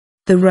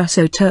The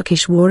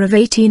Russo-Turkish War of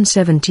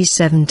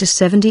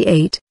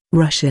 1877–78,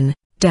 Russian,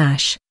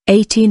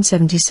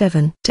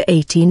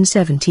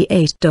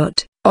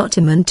 1877–1878.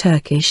 Ottoman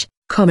Turkish,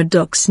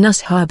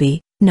 Doksan Harbi,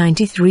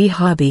 93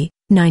 Harbi,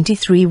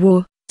 93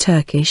 War,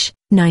 Turkish,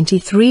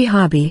 93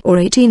 Harbi or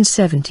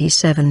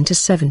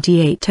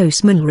 1877–78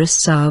 Osman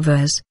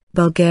Russavas,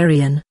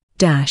 Bulgarian,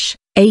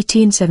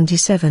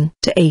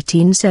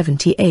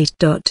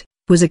 1877–1878.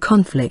 Was a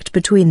conflict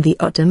between the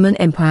Ottoman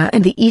Empire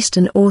and the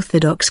Eastern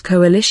Orthodox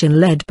coalition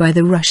led by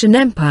the Russian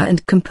Empire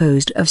and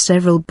composed of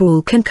several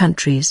Balkan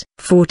countries.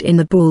 Fought in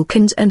the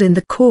Balkans and in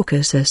the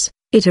Caucasus,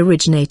 it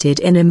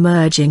originated in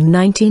emerging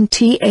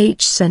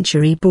 19th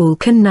century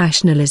Balkan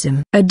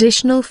nationalism.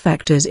 Additional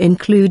factors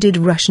included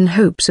Russian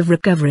hopes of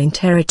recovering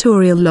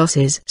territorial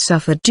losses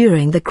suffered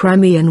during the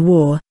Crimean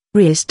War,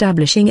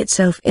 re-establishing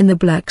itself in the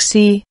Black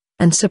Sea,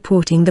 and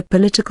supporting the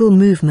political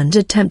movement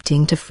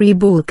attempting to free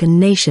Balkan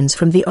nations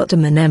from the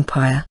Ottoman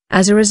Empire.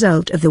 As a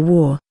result of the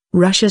war,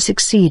 Russia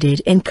succeeded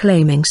in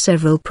claiming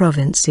several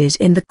provinces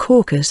in the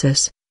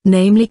Caucasus,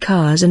 namely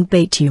Kars and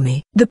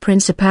Batumi. The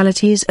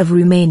principalities of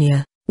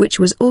Romania, which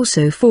was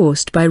also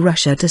forced by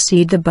Russia to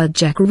cede the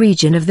Budjak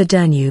region of the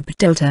Danube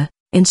Delta,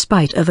 in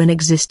spite of an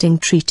existing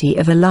treaty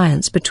of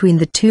alliance between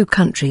the two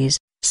countries,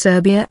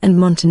 Serbia and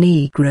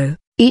Montenegro,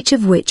 each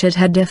of which had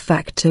had de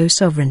facto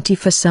sovereignty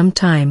for some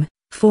time,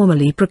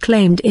 formally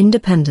proclaimed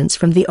independence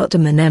from the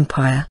Ottoman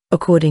Empire.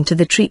 According to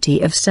the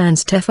Treaty of San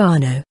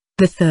Stefano,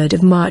 the 3rd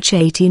of March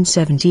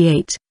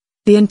 1878,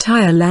 the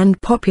entire land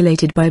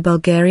populated by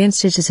Bulgarian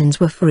citizens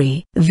were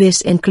free.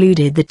 This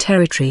included the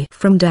territory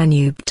from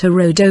Danube to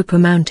Rhodope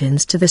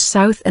Mountains to the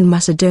south and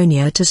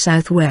Macedonia to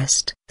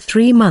southwest.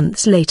 3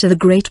 months later the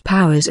great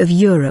powers of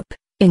Europe,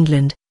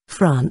 England,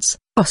 France,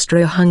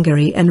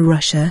 Austria-Hungary and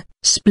Russia,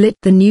 split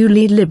the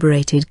newly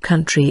liberated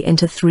country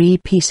into 3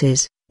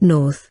 pieces,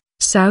 North,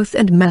 South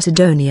and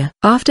Macedonia.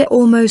 After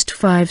almost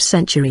 5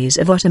 centuries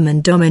of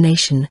Ottoman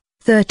domination,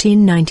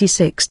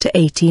 1396 to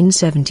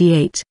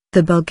 1878,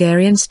 the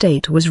Bulgarian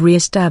state was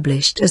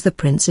re-established as the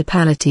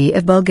Principality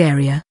of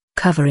Bulgaria,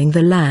 covering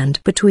the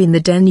land between the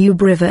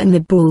Danube River and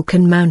the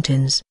Balkan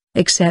Mountains,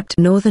 except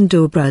northern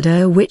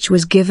Dobruja, which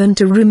was given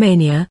to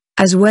Romania,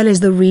 as well as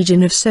the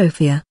region of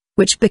Sofia,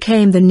 which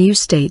became the new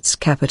state's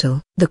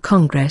capital. The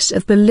Congress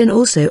of Berlin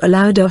also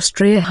allowed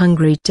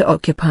Austria-Hungary to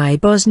occupy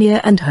Bosnia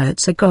and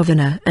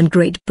Herzegovina and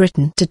Great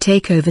Britain to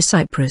take over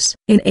Cyprus.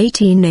 In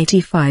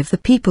 1885 the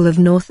people of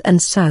North and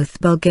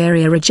South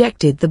Bulgaria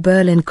rejected the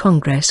Berlin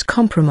Congress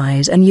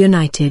Compromise and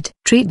united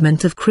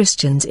treatment of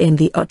Christians in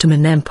the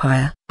Ottoman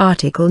Empire.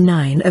 Article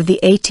 9 of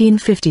the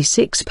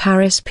 1856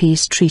 Paris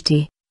Peace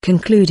Treaty,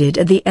 concluded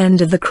at the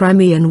end of the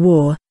Crimean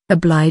War,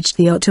 obliged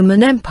the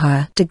Ottoman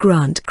Empire to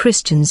grant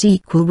Christians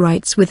equal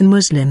rights with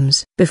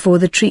Muslims. Before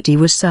the treaty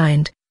was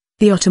signed,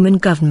 the Ottoman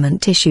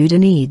government issued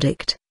an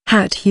edict,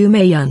 Hat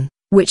Humayun,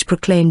 which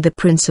proclaimed the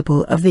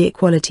principle of the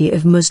equality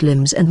of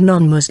Muslims and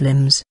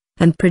non-Muslims,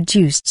 and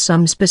produced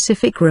some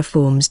specific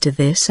reforms to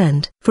this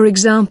end. For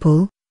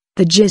example,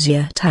 the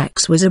jizya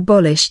tax was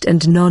abolished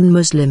and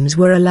non-Muslims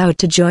were allowed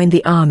to join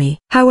the army.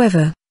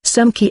 However,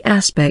 some key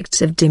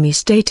aspects of dhimmi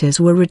status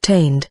were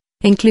retained,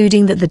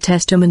 including that the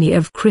testimony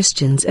of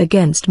Christians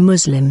against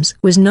Muslims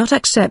was not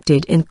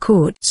accepted in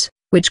courts,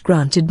 which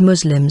granted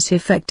Muslims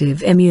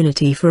effective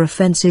immunity for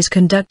offenses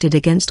conducted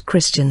against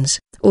Christians.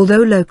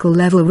 Although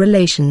local-level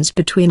relations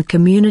between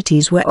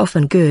communities were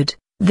often good,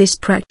 this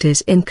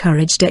practice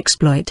encouraged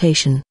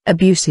exploitation.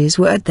 Abuses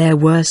were at their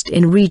worst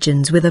in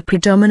regions with a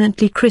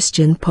predominantly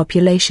Christian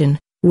population,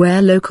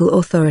 where local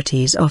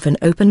authorities often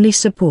openly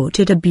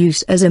supported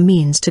abuse as a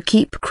means to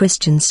keep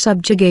Christians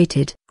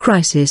subjugated.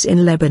 Crisis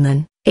in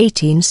Lebanon,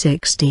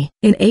 1860.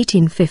 In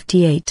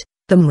 1858,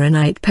 the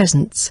Maronite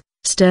peasants,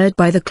 stirred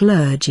by the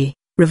clergy,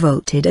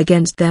 revolted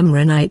against the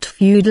Maronite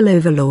feudal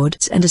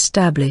overlords and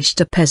established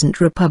a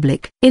peasant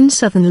republic. In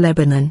southern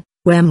Lebanon,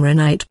 where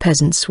Maronite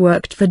peasants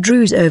worked for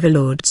Druze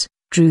overlords,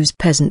 Druze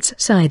peasants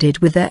sided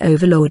with their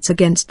overlords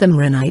against the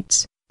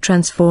Maronites,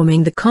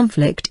 transforming the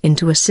conflict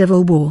into a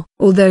civil war.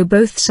 Although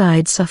both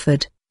sides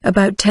suffered,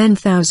 about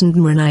 10,000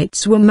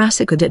 Maronites were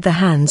massacred at the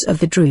hands of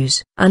the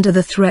Druze. Under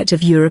the threat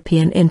of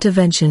European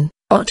intervention,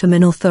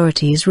 Ottoman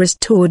authorities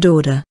restored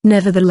order.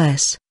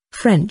 Nevertheless,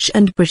 French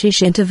and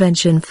British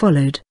intervention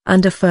followed.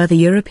 Under further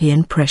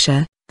European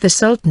pressure, the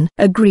Sultan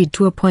agreed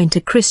to appoint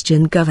a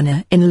Christian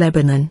governor in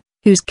Lebanon,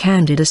 whose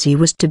candidacy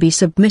was to be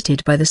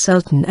submitted by the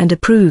Sultan and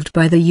approved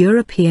by the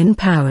European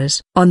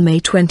powers. On May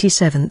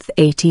 27,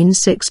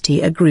 1860,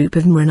 a group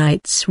of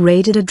Maronites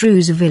raided a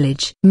Druze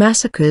village.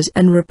 Massacres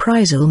and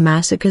reprisal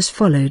massacres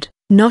followed,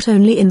 not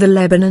only in the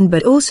Lebanon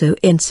but also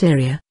in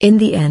Syria. In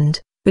the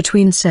end,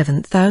 between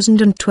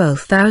 7,000 and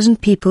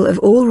 12,000 people of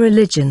all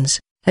religions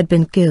had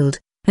been killed,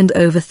 and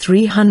over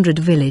 300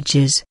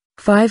 villages,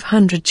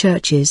 500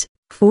 churches,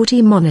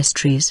 40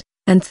 monasteries,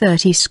 and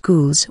 30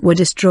 schools were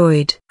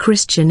destroyed.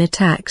 Christian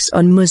attacks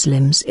on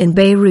Muslims in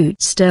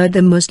Beirut stirred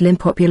the Muslim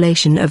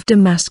population of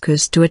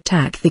Damascus to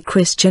attack the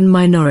Christian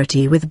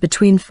minority, with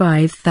between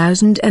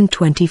 5,000 and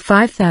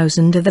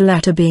 25,000 of the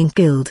latter being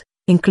killed.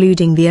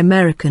 including the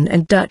American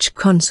and Dutch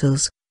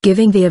consuls,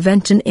 giving the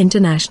event an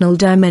international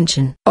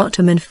dimension.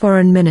 Ottoman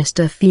Foreign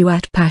Minister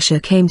Fuat Pasha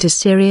came to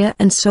Syria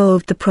and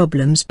solved the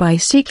problems by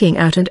seeking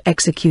out and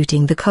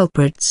executing the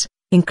culprits,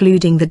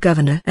 including the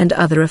governor and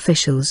other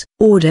officials.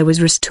 Order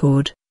was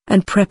restored,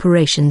 and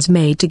preparations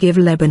made to give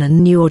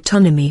Lebanon new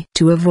autonomy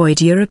to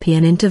avoid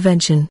European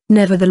intervention.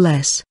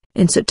 Nevertheless,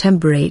 in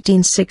September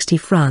 1860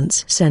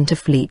 France sent a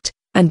fleet,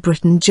 and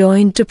Britain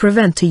joined to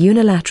prevent a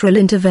unilateral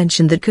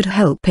intervention that could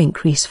help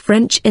increase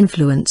French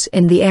influence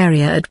in the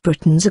area at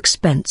Britain's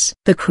expense.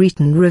 The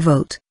Cretan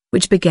Revolt,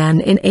 which began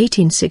in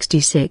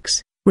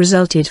 1866,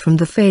 resulted from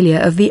the failure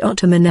of the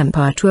Ottoman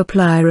Empire to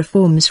apply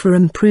reforms for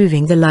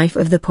improving the life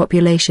of the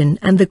population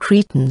and the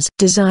Cretans'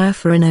 desire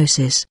for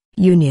enosis,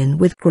 union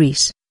with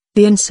Greece.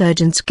 The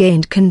insurgents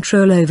gained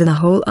control over the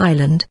whole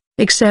island,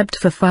 except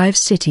for 5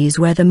 cities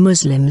where the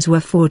Muslims were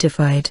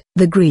fortified.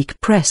 The Greek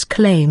press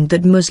claimed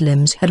that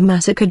Muslims had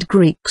massacred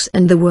Greeks,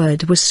 and the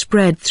word was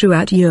spread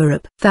throughout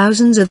Europe.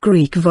 Thousands of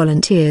Greek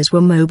volunteers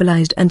were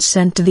mobilized and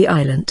sent to the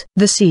island.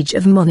 The siege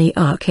of Moni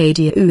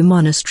Arkadiou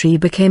Monastery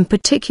became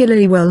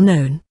particularly well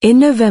known. In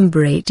November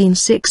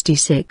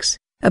 1866,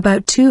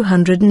 about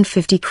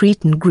 250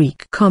 Cretan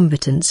Greek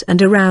combatants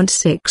and around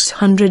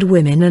 600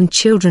 women and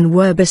children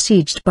were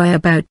besieged by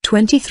about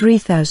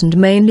 23,000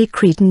 mainly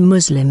Cretan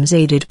Muslims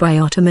aided by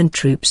Ottoman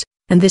troops,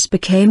 and this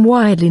became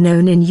widely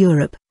known in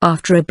Europe.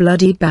 After a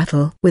bloody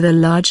battle with a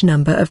large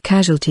number of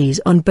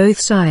casualties on both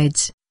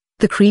sides,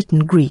 the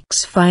Cretan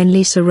Greeks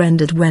finally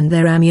surrendered when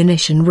their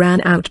ammunition ran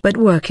out but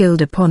were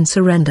killed upon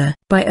surrender.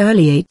 By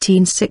early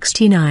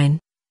 1869,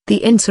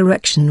 the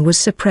insurrection was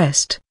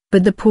suppressed,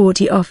 but the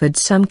party offered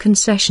some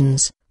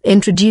concessions,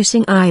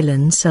 introducing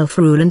island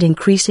self-rule and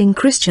increasing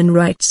Christian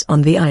rights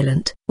on the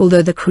island.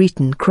 Although the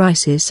Cretan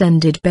crisis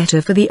ended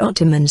better for the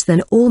Ottomans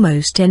than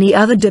almost any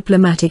other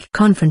diplomatic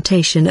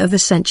confrontation of the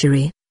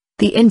century,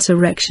 the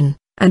insurrection,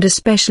 and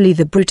especially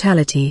the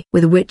brutality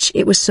with which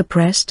it was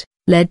suppressed,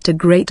 led to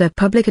greater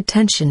public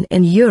attention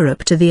in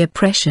Europe to the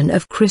oppression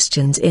of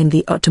Christians in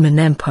the Ottoman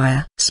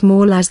Empire.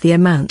 Small as the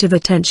amount of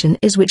attention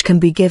is which can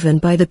be given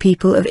by the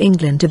people of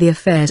England to the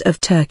affairs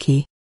of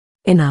Turkey,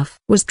 enough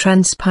was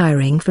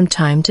transpiring from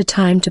time to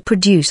time to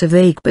produce a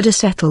vague but a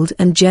settled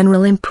and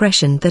general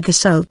impression that the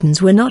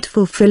sultans were not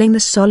fulfilling the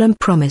solemn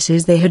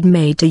promises they had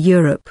made to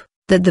Europe,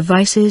 that the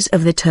vices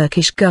of the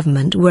Turkish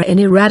government were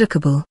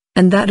ineradicable,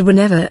 and that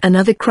whenever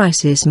another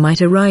crisis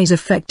might arise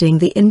affecting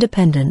the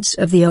independence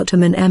of the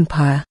Ottoman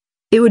Empire,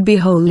 it would be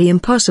wholly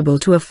impossible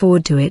to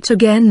afford to it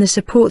again the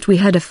support we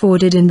had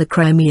afforded in the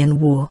Crimean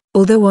War.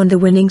 Although on the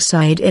winning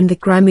side in the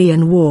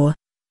Crimean War,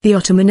 the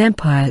Ottoman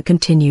Empire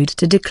continued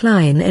to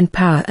decline in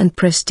power and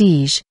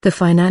prestige. The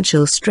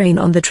financial strain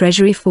on the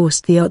treasury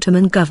forced the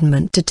Ottoman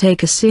government to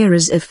take a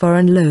series of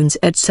foreign loans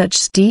at such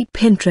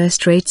steep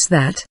interest rates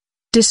that,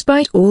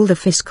 despite all the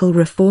fiscal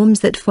reforms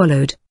that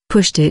followed,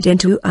 pushed it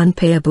into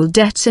unpayable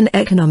debts and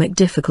economic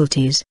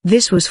difficulties.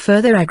 This was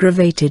further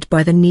aggravated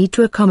by the need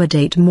to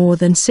accommodate more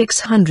than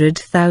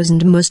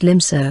 600,000 Muslim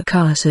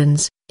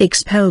Circassians,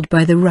 expelled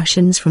by the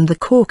Russians from the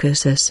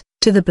Caucasus,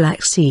 to the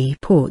Black Sea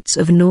ports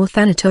of North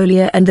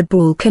Anatolia and the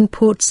Balkan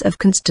ports of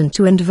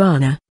Constantine and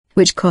Varna,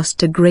 which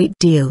cost a great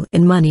deal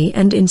in money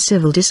and in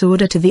civil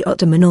disorder to the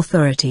Ottoman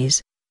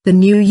authorities. The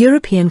new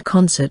European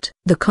concert,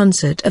 the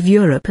Concert of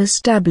Europe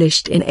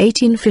established in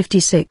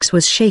 1856,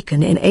 was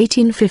shaken in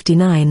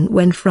 1859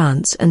 when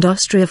France and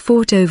Austria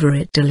fought over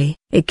Italy.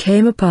 It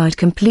came apart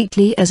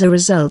completely as a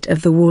result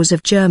of the wars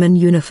of German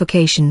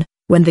unification,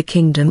 when the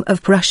Kingdom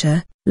of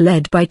Prussia,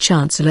 led by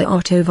Chancellor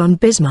Otto von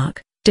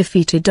Bismarck,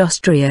 defeated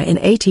Austria in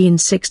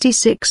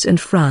 1866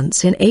 and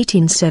France in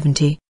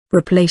 1870,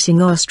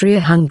 replacing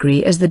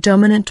Austria-Hungary as the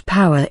dominant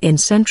power in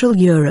Central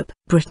Europe.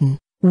 Britain,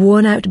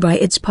 worn out by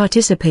its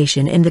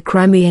participation in the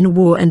Crimean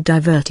War and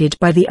diverted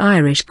by the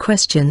Irish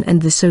question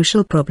and the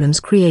social problems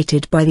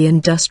created by the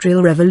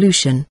Industrial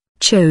Revolution,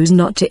 chose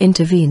not to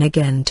intervene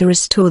again to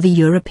restore the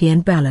European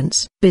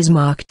balance.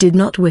 Bismarck did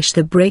not wish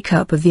the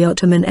breakup of the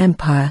Ottoman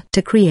Empire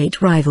to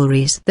create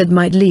rivalries that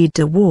might lead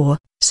to war,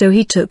 so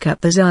he took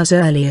up the Tsar's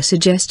earlier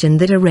suggestion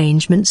that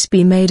arrangements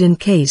be made in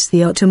case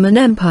the Ottoman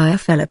Empire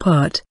fell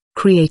apart,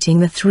 creating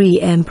the Three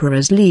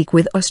Emperors League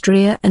with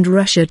Austria and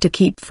Russia to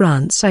keep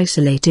France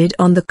isolated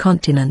on the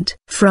continent.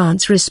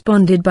 France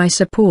responded by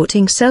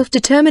supporting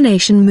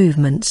self-determination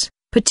movements,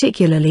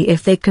 particularly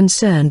if they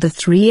concerned the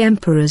three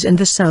emperors and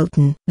the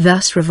Sultan.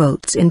 Thus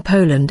revolts in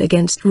Poland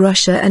against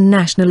Russia and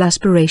national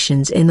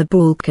aspirations in the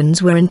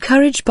Balkans were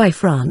encouraged by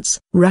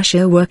France.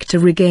 Russia worked to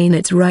regain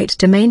its right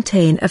to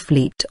maintain a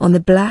fleet on the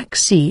Black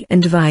Sea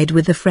and vied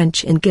with the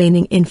French in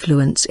gaining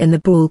influence in the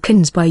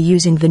Balkans by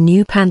using the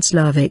new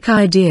pan-Slavic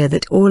idea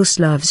that all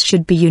Slavs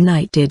should be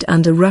united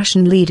under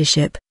Russian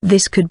leadership.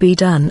 This could be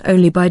done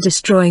only by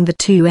destroying the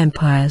two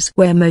empires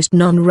where most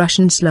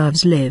non-Russian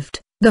Slavs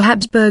lived, the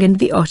Habsburg and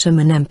the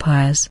Ottoman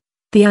empires.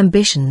 The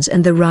ambitions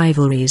and the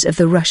rivalries of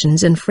the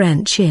Russians and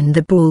French in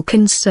the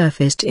Balkans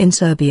surfaced in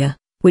Serbia,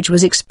 which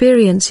was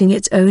experiencing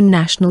its own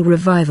national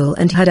revival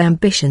and had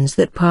ambitions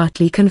that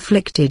partly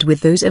conflicted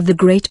with those of the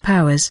great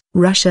powers.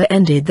 Russia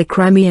ended the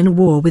Crimean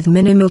War with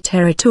minimal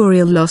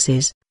territorial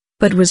losses,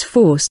 but was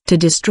forced to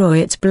destroy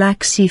its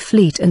Black Sea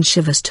Fleet and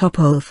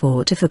Sevastopol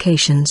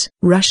fortifications.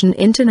 Russian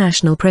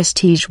international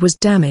prestige was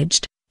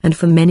damaged, and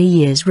for many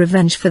years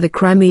revenge for the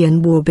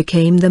Crimean War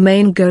became the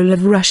main goal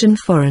of Russian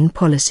foreign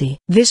policy.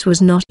 This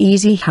was not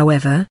easy,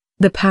 however.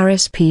 The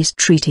Paris Peace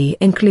Treaty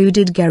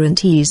included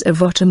guarantees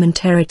of Ottoman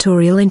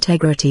territorial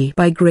integrity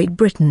by Great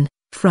Britain,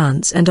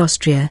 France and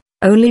Austria.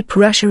 Only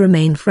Prussia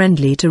remained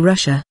friendly to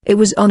Russia. It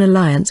was on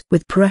alliance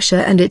with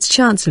Prussia and its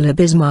Chancellor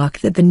Bismarck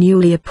that the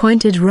newly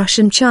appointed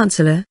Russian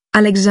Chancellor,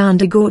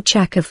 Alexander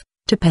Gorchakov,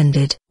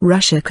 depended.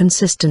 Russia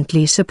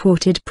consistently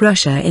supported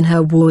Prussia in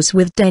her wars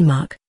with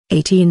Denmark,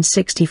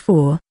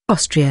 1864,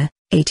 Austria,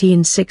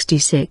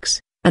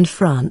 1866, and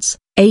France,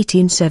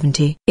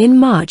 1870. In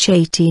March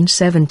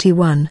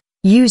 1871,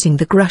 using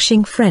the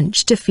crushing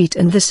French defeat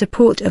and the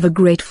support of a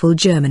grateful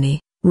Germany,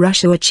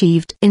 Russia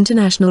achieved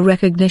international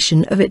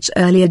recognition of its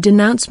earlier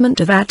denouncement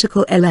of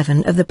Article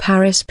 11 of the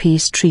Paris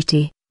Peace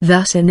Treaty,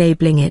 thus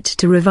enabling it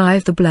to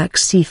revive the Black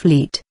Sea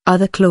Fleet.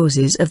 Other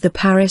clauses of the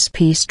Paris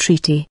Peace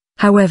Treaty,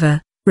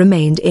 however,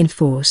 remained in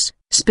force,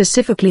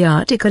 specifically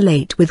Article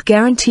 8 with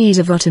guarantees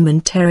of Ottoman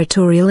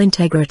territorial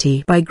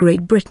integrity by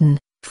Great Britain,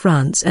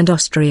 France and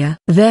Austria.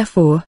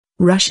 Therefore,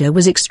 Russia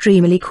was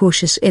extremely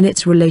cautious in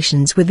its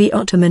relations with the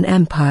Ottoman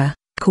Empire,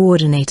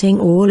 coordinating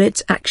all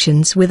its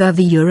actions with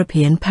other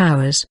European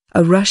powers.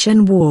 A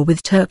Russian war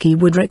with Turkey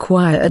would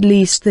require at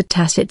least the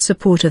tacit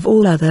support of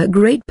all other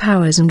great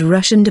powers, and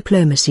Russian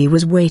diplomacy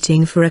was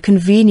waiting for a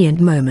convenient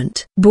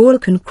moment.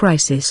 Balkan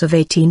Crisis of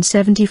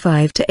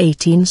 1875 to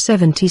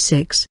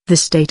 1876. The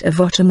state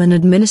of Ottoman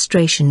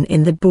administration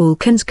in the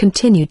Balkans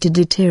continued to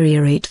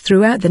deteriorate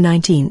throughout the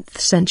 19th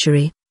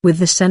century, with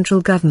the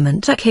central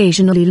government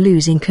occasionally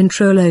losing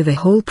control over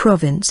whole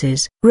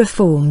provinces.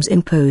 Reforms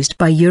imposed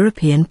by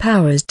European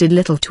powers did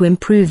little to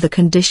improve the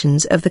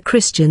conditions of the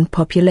Christian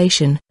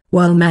population,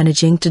 while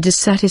managing to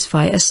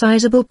dissatisfy a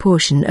sizable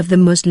portion of the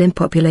Muslim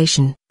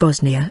population.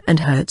 Bosnia and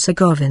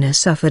Herzegovina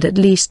suffered at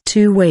least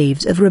 2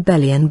 waves of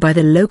rebellion by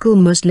the local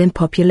Muslim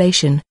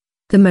population,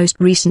 the most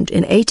recent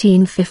in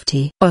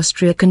 1850.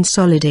 Austria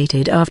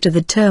consolidated after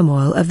the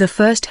turmoil of the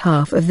first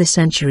half of the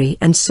century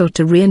and sought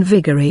to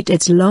reinvigorate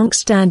its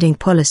long-standing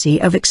policy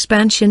of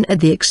expansion at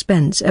the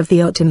expense of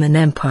the Ottoman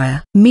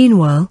Empire.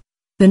 Meanwhile,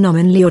 the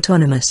nominally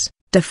autonomous,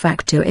 de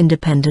facto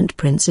independent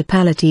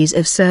principalities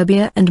of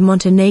Serbia and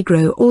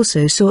Montenegro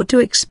also sought to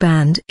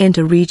expand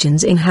into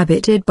regions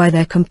inhabited by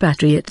their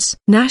compatriots.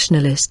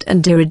 Nationalist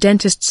and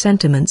irredentist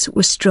sentiments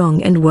were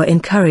strong and were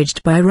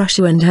encouraged by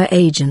Russia and her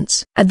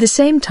agents. At the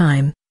same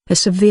time, a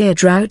severe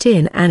drought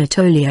in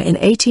Anatolia in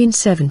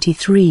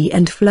 1873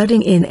 and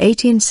flooding in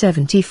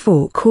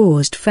 1874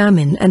 caused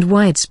famine and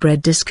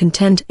widespread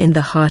discontent in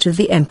the heart of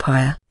the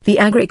empire. The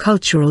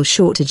agricultural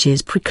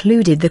shortages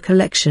precluded the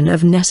collection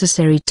of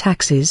necessary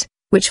taxes,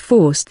 which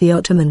forced the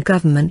Ottoman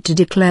government to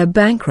declare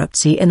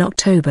bankruptcy in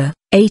October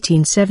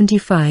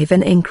 1875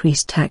 and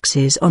increase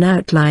taxes on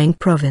outlying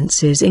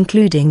provinces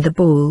including the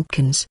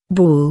Balkans.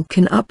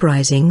 Balkan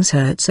uprisings.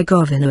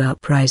 Herzegovina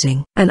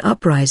uprising. An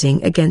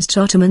uprising against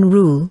Ottoman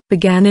rule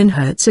began in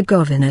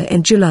Herzegovina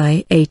in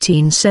July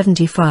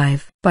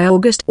 1875. By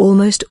August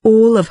almost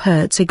all of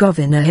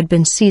Herzegovina had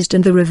been seized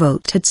and the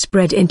revolt had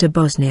spread into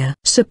Bosnia.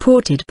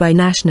 Supported by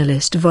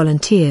nationalist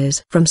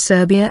volunteers from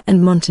Serbia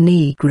and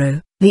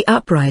Montenegro, the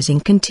uprising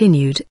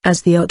continued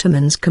as the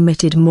Ottomans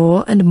committed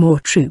more and more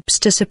troops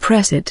to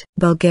suppress it.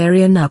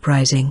 Bulgarian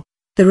uprising.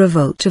 The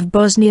revolt of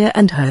Bosnia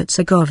and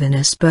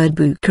Herzegovina spurred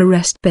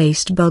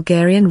Bucharest-based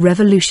Bulgarian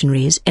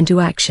revolutionaries into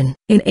action.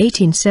 In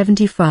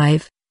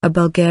 1875, a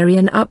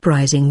Bulgarian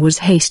uprising was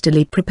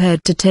hastily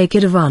prepared to take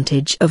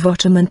advantage of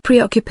Ottoman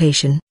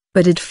preoccupation,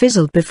 but it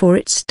fizzled before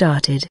it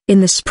started.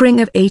 In the spring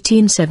of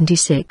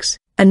 1876,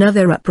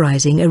 another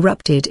uprising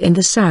erupted in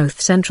the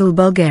south-central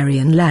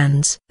Bulgarian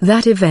lands.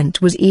 That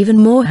event was even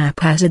more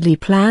haphazardly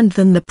planned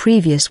than the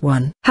previous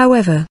one.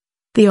 However,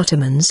 the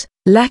Ottomans,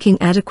 lacking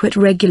adequate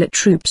regular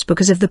troops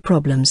because of the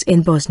problems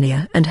in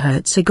Bosnia and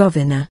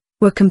Herzegovina,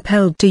 were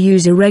compelled to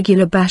use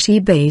irregular Bashi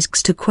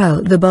Basques to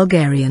quell the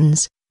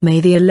Bulgarians. May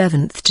the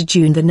 11th to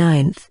June the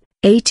 9th,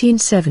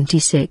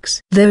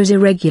 1876. Those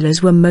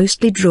irregulars were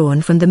mostly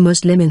drawn from the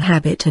Muslim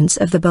inhabitants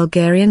of the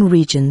Bulgarian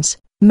regions,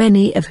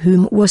 many of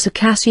whom were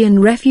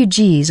Circassian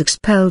refugees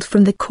expelled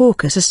from the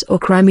Caucasus or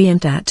Crimean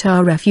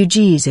Tatar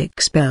refugees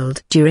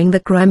expelled during the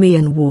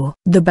Crimean War.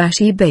 The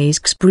Bashi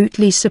Basques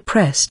brutally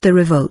suppressed the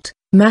revolt,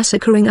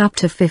 massacring up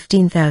to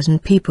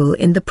 15,000 people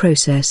in the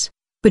process.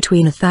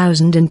 Between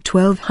 1,000 and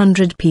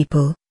 1,200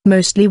 people,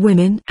 mostly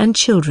women and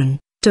children,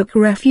 took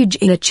refuge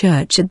in a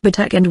church at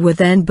Batak and were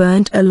then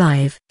burnt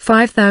alive.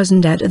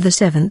 5,000 out of the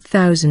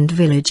 7,000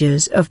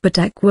 villagers of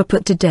Batak were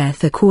put to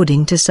death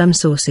according to some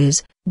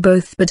sources.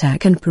 Both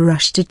Batak and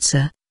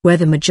Perushtica, where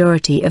the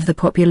majority of the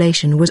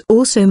population was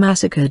also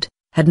massacred.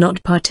 had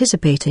not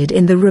participated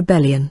in the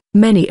rebellion.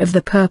 Many of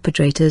the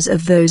perpetrators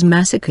of those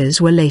massacres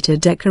were later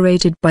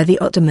decorated by the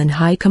Ottoman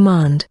High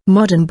Command.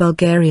 Modern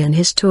Bulgarian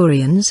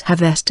historians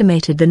have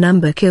estimated the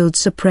number killed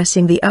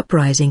suppressing the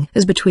uprising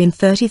as between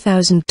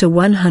 30,000 to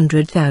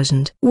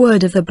 100,000.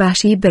 Word of the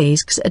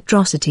Bashi-Basques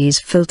atrocities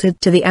filtered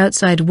to the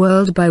outside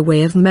world by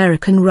way of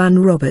American-run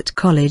Robert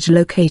College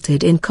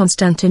located in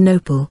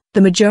Constantinople.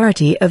 The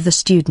majority of the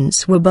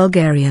students were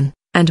Bulgarian,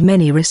 and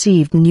many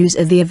received news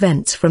of the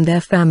events from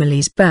their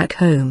families back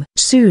home.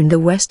 Soon the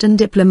Western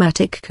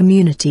diplomatic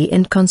community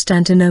in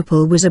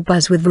Constantinople was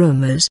abuzz with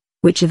rumors,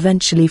 which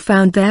eventually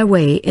found their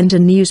way into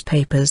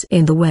newspapers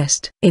in the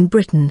West. In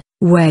Britain,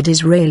 where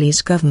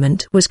Disraeli's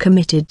government was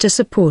committed to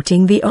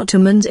supporting the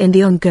Ottomans in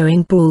the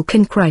ongoing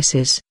Balkan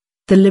crisis,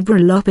 the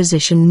liberal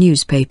opposition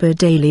newspaper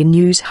Daily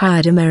News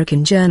hired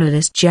American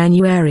journalist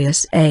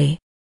Januarius A.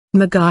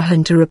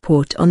 McGahan to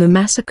report on the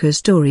massacre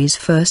stories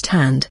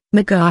firsthand.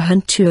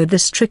 McGahan toured the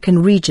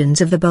stricken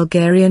regions of the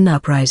Bulgarian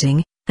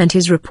uprising, and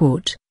his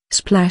report,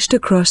 splashed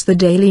across the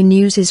Daily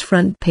News's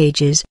front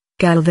pages,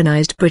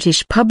 galvanized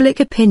British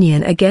public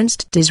opinion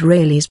against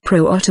Disraeli's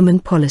pro-Ottoman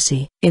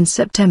policy. In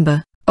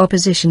September,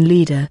 opposition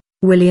leader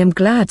William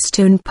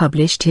Gladstone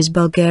published his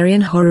Bulgarian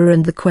Horror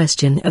and the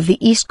Question of the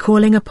East,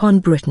 calling upon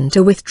Britain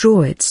to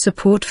withdraw its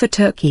support for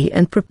Turkey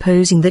and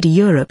proposing that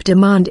Europe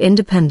demand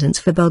independence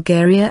for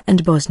Bulgaria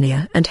and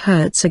Bosnia and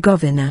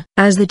Herzegovina.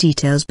 As the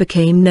details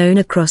became known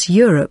across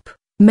Europe,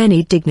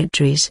 many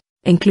dignitaries,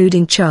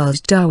 including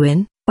Charles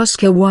Darwin,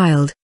 Oscar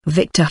Wilde,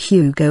 Victor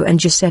Hugo and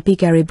Giuseppe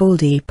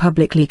Garibaldi,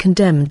 publicly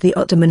condemned the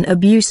Ottoman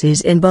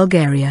abuses in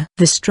Bulgaria.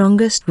 The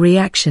strongest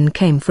reaction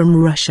came from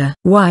Russia.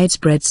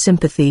 Widespread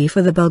sympathy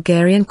for the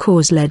Bulgarian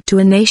cause led to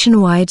a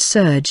nationwide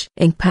surge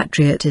in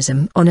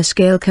patriotism on a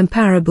scale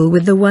comparable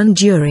with the one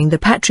during the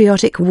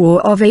Patriotic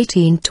War of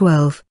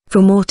 1812,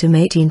 from autumn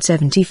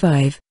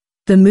 1875.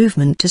 The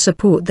movement to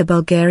support the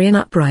Bulgarian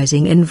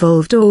uprising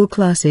involved all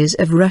classes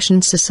of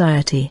Russian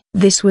society.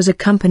 This was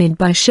accompanied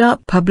by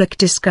sharp public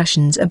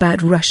discussions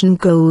about Russian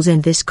goals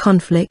in this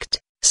conflict.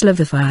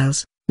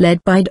 Slavophiles,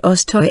 led by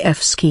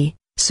Dostoevsky,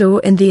 saw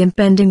in the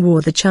impending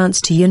war the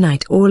chance to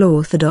unite all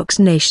Orthodox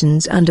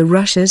nations under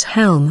Russia's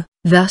helm,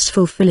 thus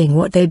fulfilling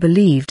what they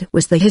believed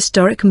was the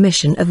historic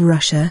mission of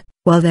Russia,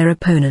 while their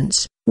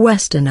opponents,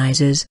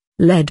 Westernizers,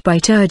 led by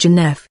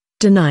Turgenev,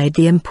 denied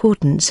the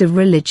importance of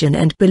religion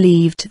and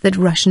believed that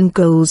Russian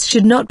goals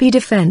should not be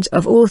defense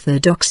of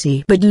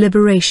orthodoxy but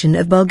liberation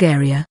of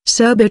Bulgaria.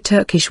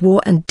 Serbo-Turkish War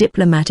and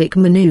diplomatic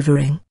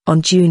maneuvering.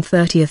 On June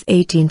 30,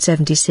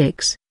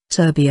 1876,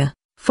 Serbia,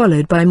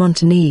 followed by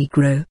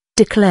Montenegro,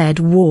 declared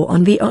war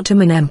on the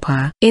Ottoman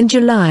Empire. In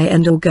July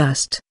and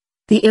August,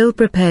 the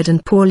ill-prepared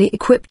and poorly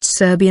equipped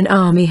Serbian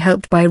army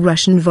helped by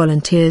Russian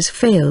volunteers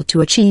failed to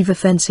achieve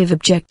offensive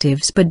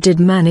objectives but did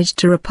manage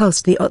to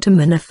repulse the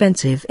Ottoman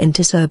offensive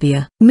into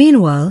Serbia.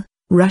 Meanwhile,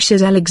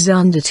 Russia's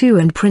Alexander II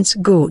and Prince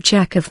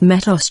Gorchakov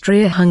met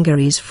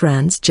Austria-Hungary's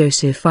Franz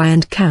Joseph I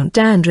and Count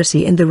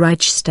Andressy in the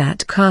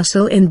Reichstadt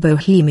Castle in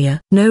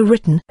Bohemia. No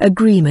written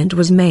agreement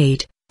was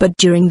made, but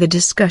during the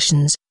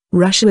discussions,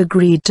 Russia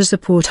agreed to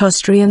support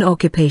Austrian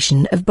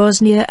occupation of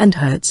Bosnia and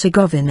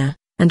Herzegovina,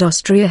 and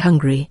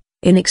Austria-Hungary,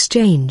 in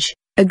exchange,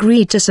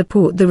 agreed to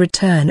support the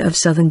return of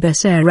southern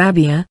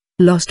Bessarabia,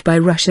 lost by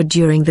Russia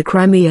during the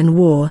Crimean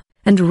War,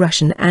 and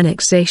Russian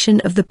annexation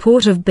of the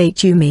port of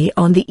Batumi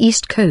on the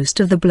east coast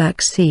of the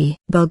Black Sea.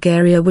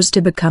 Bulgaria was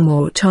to become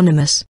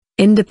autonomous,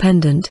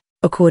 independent,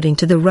 according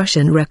to the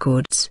Russian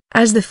records.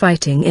 As the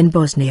fighting in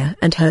Bosnia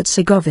and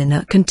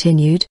Herzegovina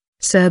continued,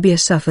 Serbia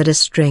suffered a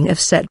string of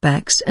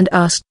setbacks and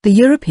asked the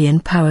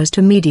European powers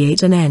to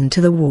mediate an end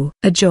to the war.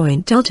 A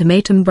joint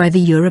ultimatum by the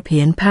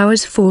European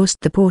powers forced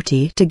the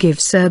Porte to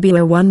give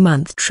Serbia a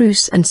 1-month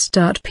truce and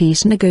start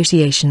peace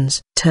negotiations.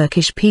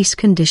 Turkish peace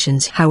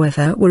conditions,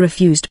 however, were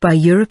refused by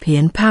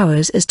European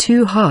powers as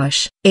too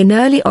harsh. In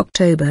early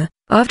October,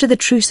 after the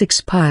truce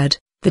expired,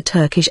 the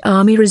Turkish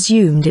army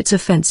resumed its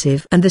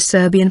offensive and the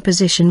Serbian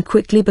position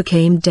quickly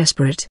became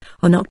desperate.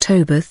 On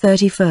October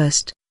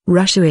 31st,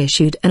 Russia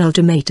issued an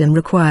ultimatum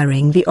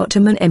requiring the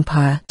Ottoman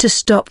Empire to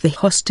stop the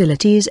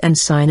hostilities and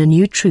sign a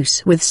new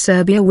truce with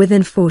Serbia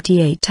within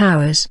 48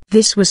 hours.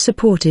 This was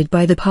supported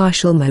by the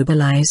partial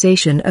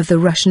mobilization of the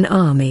Russian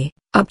army,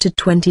 up to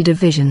 20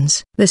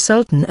 divisions. The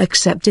Sultan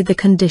accepted the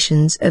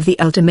conditions of the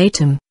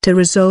ultimatum. To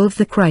resolve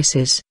the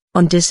crisis,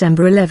 on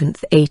December 11,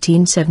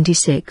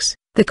 1876,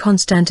 the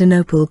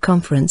Constantinople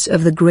Conference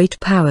of the Great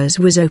Powers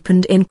was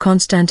opened in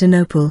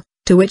Constantinople,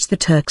 to which the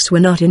Turks were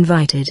not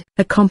invited.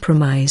 A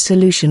compromise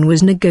solution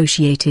was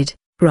negotiated,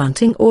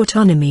 granting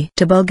autonomy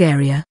to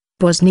Bulgaria,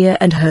 Bosnia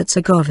and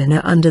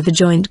Herzegovina under the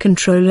joint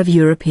control of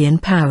European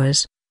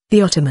powers.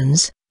 The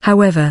Ottomans,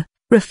 however,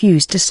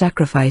 refused to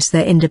sacrifice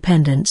their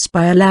independence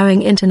by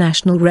allowing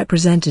international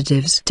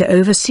representatives to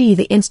oversee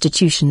the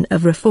institution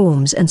of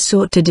reforms and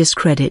sought to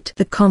discredit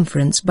the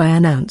conference by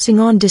announcing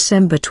on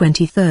December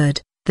 23,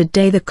 the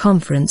day the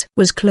conference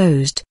was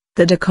closed,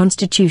 that a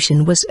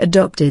constitution was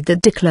adopted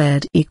that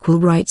declared equal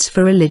rights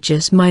for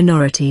religious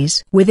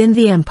minorities within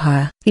the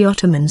empire. The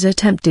Ottomans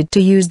attempted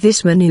to use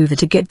this maneuver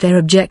to get their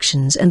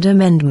objections and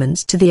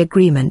amendments to the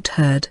agreement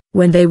heard.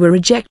 When they were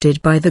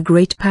rejected by the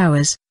great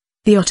powers,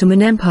 the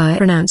Ottoman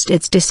Empire announced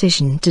its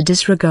decision to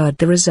disregard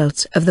the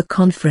results of the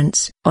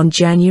conference. On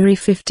January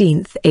 15,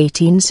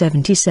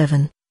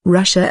 1877,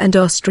 Russia and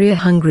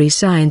Austria-Hungary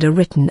signed a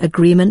written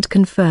agreement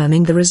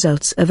confirming the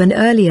results of an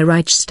earlier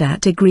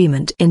Reichsstadt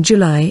agreement in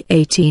July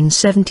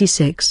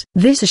 1876.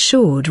 This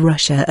assured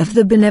Russia of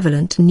the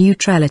benevolent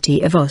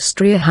neutrality of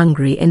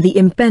Austria-Hungary in the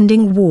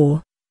impending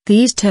war.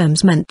 These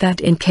terms meant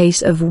that in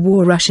case of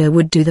war Russia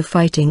would do the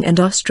fighting and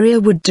Austria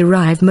would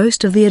derive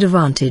most of the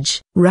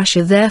advantage.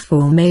 Russia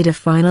therefore made a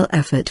final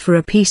effort for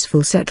a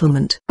peaceful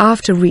settlement.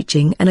 After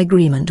reaching an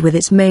agreement with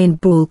its main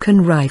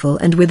Balkan rival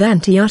and with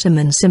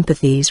anti-Ottoman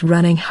sympathies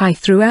running high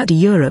throughout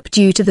Europe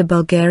due to the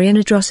Bulgarian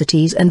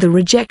atrocities and the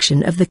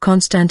rejection of the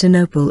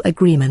Constantinople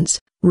agreements,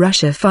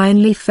 Russia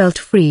finally felt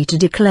free to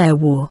declare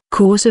war.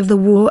 Course of the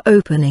war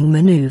opening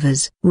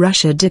maneuvers.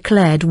 Russia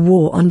declared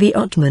war on the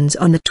Ottomans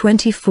on the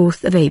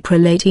 24th of April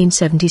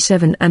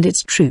 1877 and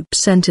its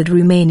troops entered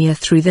Romania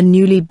through the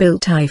newly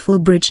built Eiffel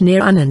Bridge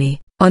near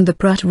Anagni, on the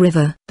Prut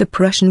River. The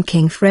Prussian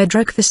King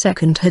Frederick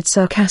II had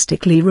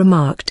sarcastically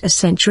remarked a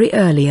century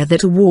earlier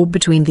that a war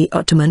between the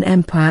Ottoman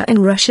Empire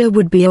and Russia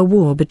would be a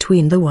war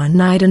between the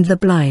one-eyed and the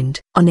blind.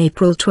 On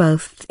April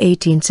 12,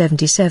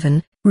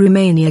 1877,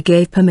 Romania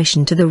gave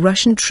permission to the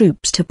Russian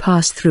troops to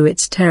pass through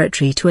its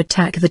territory to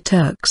attack the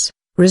Turks,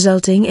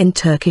 resulting in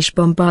Turkish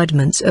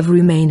bombardments of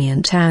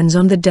Romanian towns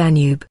on the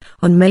Danube.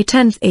 On May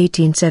 10,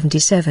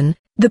 1877,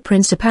 the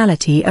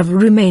Principality of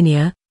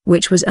Romania,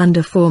 which was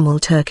under formal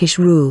Turkish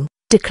rule,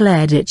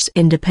 declared its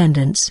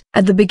independence.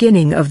 At the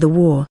beginning of the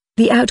war,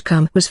 the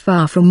outcome was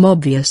far from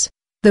obvious.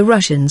 The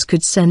Russians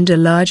could send a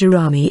larger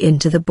army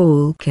into the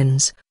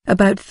Balkans.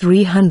 About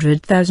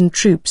 300,000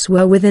 troops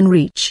were within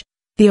reach.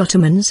 The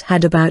Ottomans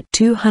had about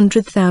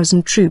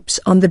 200,000 troops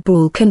on the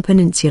Balkan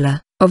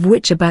Peninsula, of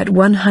which about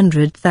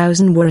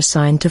 100,000 were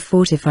assigned to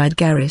fortified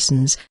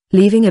garrisons,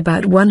 leaving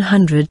about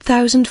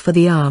 100,000 for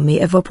the army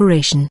of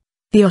operation.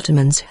 The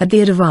Ottomans had the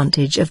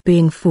advantage of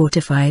being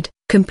fortified,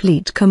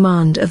 complete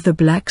command of the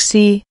Black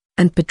Sea,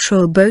 and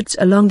patrol boats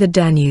along the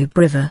Danube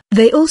River.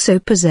 They also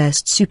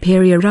possessed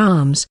superior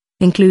arms,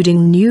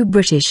 including new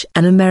British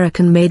and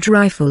American-made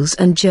rifles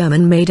and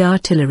German-made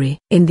artillery.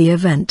 In the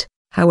event,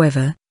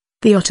 however,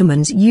 the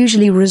Ottomans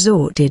usually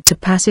resorted to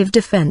passive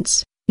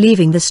defense,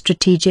 leaving the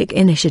strategic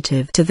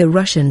initiative to the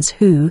Russians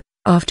who,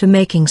 after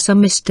making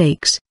some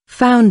mistakes,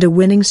 found a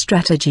winning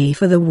strategy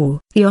for the war.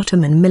 The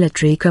Ottoman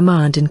military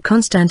command in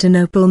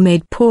Constantinople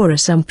made poor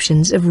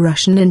assumptions of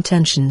Russian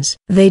intentions.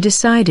 They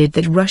decided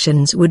that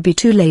Russians would be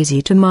too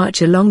lazy to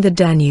march along the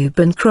Danube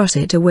and cross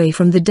it away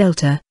from the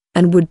delta,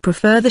 and would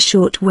prefer the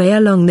short way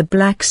along the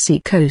Black Sea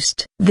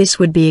coast. This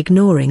would be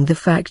ignoring the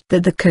fact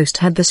that the coast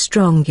had the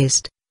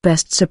strongest,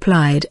 best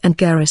supplied and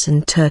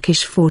garrisoned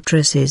Turkish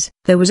fortresses.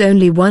 There was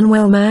only one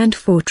well-manned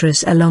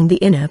fortress along the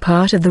inner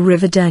part of the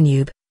river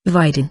Danube,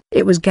 Vidin.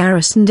 It was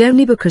garrisoned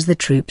only because the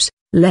troops,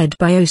 led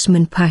by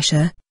Osman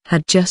Pasha,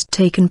 had just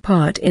taken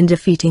part in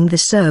defeating the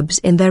Serbs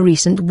in their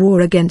recent war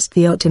against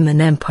the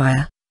Ottoman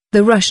Empire.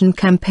 The Russian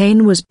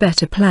campaign was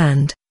better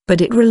planned, but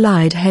it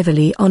relied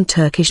heavily on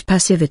Turkish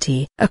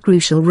passivity. A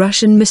crucial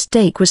Russian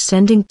mistake was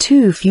sending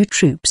too few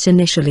troops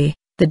initially.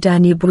 The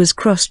Danube was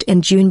crossed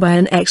in June by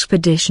an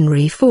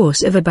expeditionary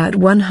force of about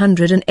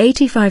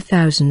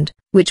 185,000,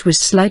 which was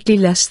slightly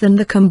less than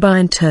the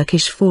combined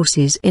Turkish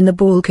forces in the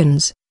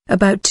Balkans,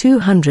 about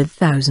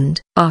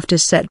 200,000. After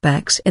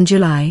setbacks in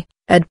July,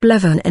 at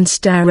Pleven and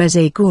Stara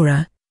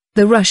Zagora,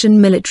 the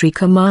Russian military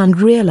command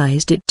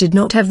realized it did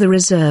not have the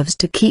reserves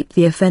to keep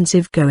the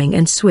offensive going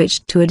and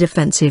switched to a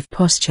defensive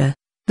posture.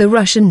 The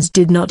Russians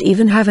did not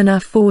even have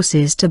enough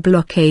forces to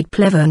blockade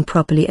Pleven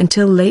properly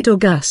until late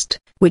August,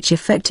 which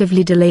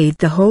effectively delayed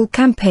the whole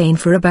campaign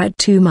for about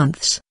 2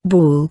 months.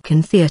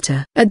 Balkan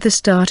Theater. At the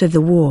start of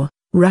the war,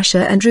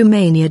 Russia and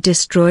Romania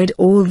destroyed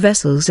all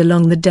vessels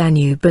along the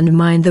Danube and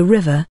mined the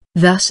river,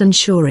 thus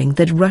ensuring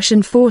that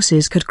Russian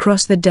forces could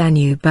cross the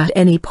Danube at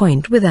any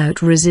point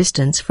without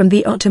resistance from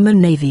the Ottoman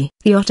navy.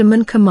 The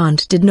Ottoman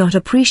command did not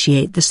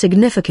appreciate the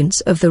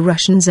significance of the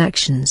Russians'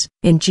 actions.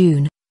 In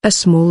June, a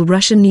small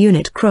Russian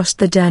unit crossed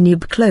the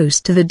Danube close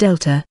to the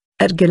delta,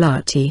 at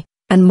Galati,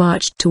 and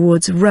marched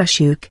towards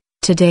Rushuk,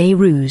 today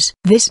Rus.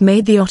 This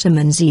made the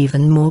Ottomans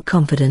even more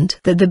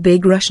confident that the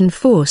big Russian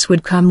force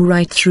would come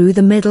right through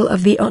the middle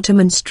of the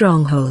Ottoman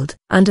stronghold.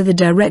 Under the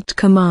direct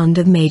command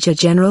of Major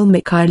General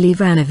Mikhail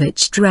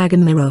Ivanovich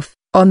Dragomirov,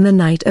 on the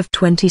night of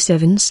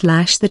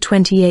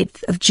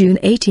 27/28 of June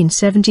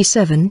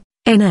 1877,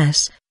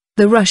 NS,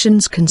 the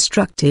Russians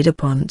constructed a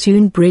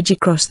pontoon bridge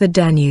across the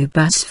Danube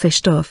at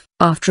Svistov.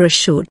 After a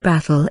short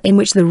battle in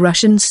which the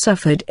Russians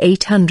suffered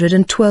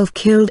 812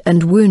 killed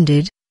and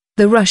wounded,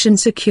 the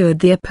Russians secured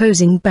the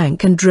opposing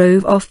bank and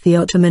drove off the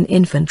Ottoman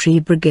infantry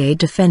brigade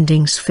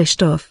defending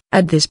Svistov.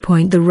 At this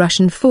point the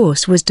Russian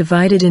force was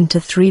divided into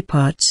 3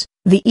 parts.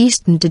 The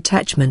Eastern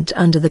Detachment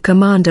under the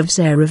command of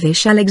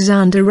Tsarevich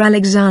Alexander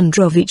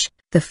Alexandrovich,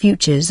 the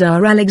future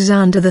Tsar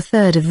Alexander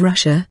III of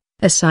Russia,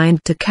 assigned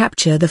to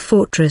capture the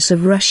fortress of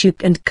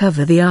Rushuk and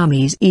cover the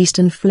army's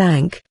eastern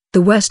flank,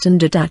 the Western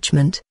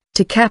Detachment,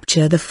 to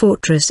capture the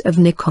fortress of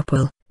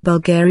Nikopol,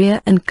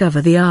 Bulgaria and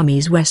cover the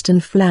army's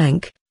western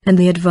flank, and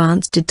the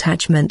Advanced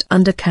Detachment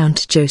under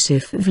Count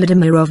Joseph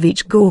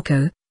Vladimirovich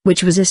Gorko,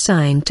 which was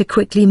assigned to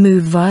quickly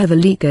move via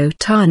Veliko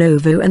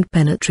Tarnovo and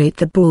penetrate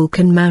the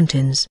Balkan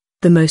Mountains,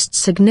 the most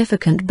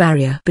significant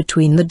barrier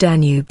between the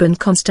Danube and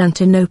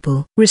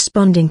Constantinople.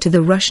 Responding to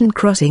the Russian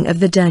crossing of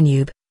the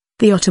Danube,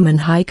 the Ottoman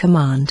High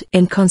Command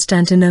in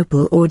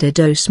Constantinople ordered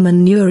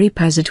Osman Nuri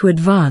Pasha to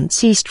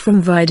advance east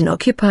from Vida and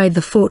occupy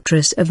the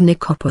fortress of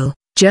Nikopol,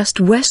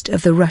 just west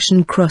of the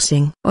Russian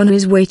crossing. On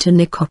his way to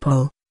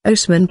Nikopol,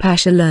 Osman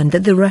Pasha learned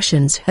that the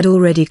Russians had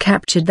already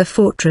captured the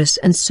fortress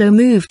and so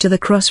moved to the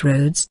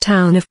crossroads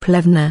town of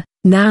Plevna,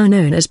 now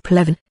known as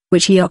Pleven,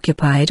 which he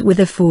occupied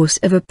with a force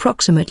of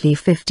approximately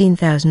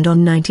 15,000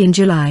 on 19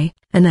 July,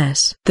 and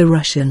the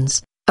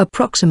Russians,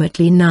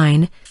 approximately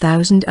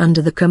 9,000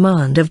 under the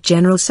command of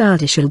General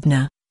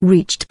Saltysheldna,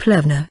 reached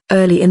Plevna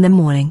early in the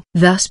morning.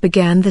 Thus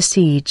began the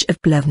siege of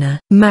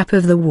Plevna. Map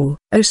of the war.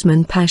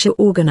 Osman Pasha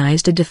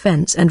organized a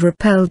defense and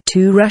repelled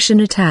 2 Russian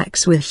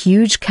attacks with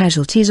huge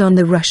casualties on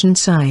the Russian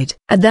side.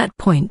 At that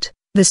point,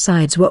 the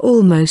sides were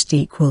almost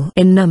equal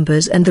in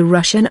numbers and the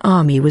Russian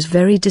army was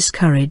very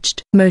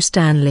discouraged. Most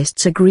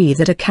analysts agree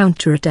that a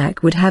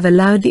counterattack would have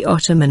allowed the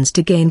Ottomans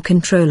to gain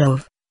control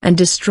of, and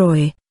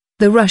destroy,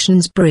 the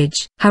Russians'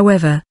 bridge.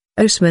 However,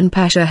 Osman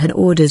Pasha had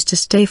orders to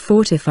stay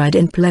fortified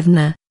in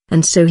Plevna,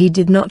 and so he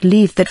did not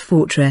leave that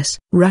fortress.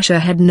 Russia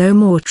had no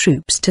more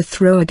troops to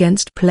throw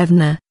against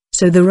Plevna,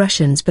 so the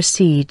Russians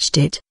besieged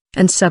it,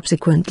 and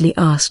subsequently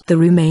asked the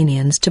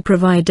Romanians to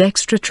provide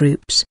extra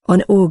troops.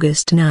 On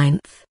August 9,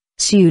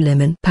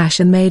 Suleiman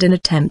Pasha made an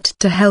attempt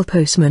to help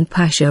Osman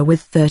Pasha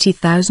with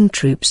 30,000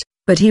 troops,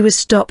 but he was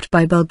stopped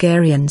by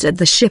Bulgarians at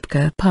the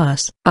Shipka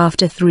Pass.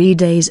 After 3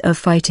 days of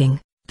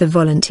fighting, the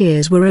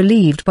volunteers were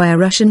relieved by a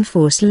Russian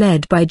force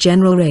led by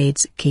General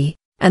Radzki,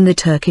 and the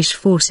Turkish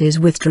forces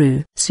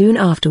withdrew. Soon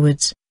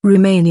afterwards,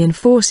 Romanian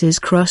forces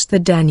crossed the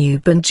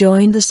Danube and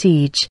joined the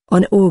siege.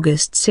 On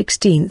August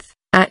 16,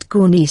 at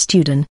Gorny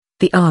Student,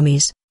 the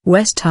army's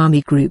West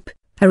Army Group,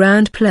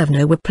 around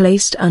Plevna were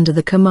placed under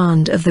the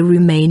command of the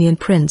Romanian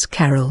Prince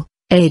Carol,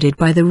 aided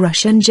by the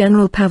Russian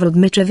General Pavel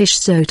Dmitrovich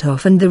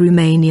Zotov and the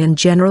Romanian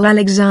General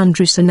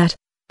Alexandru Sanat.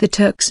 The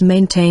Turks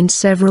maintained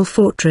several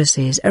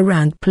fortresses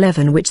around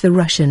Pleven which the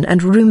Russian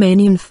and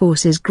Romanian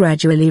forces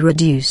gradually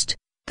reduced.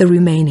 The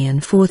Romanian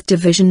 4th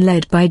Division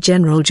led by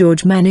General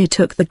George Manu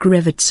took the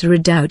Grivitsa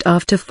redoubt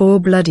after 4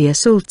 bloody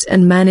assaults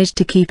and managed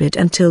to keep it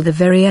until the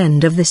very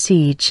end of the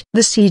siege.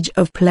 The siege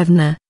of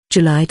Plevna,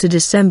 July to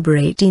December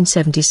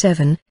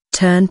 1877,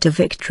 turned to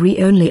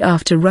victory only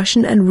after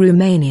Russian and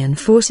Romanian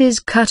forces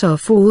cut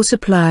off all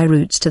supply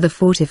routes to the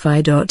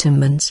fortified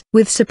Ottomans.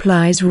 With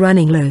supplies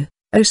running low,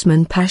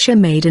 Osman Pasha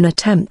made an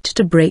attempt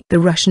to break the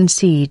Russian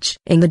siege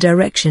in the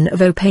direction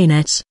of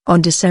Opanets.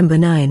 On December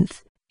 9,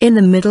 in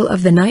the middle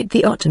of the night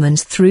the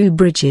Ottomans threw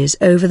bridges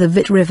over the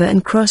Vit River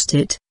and crossed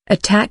it,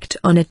 attacked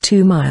on a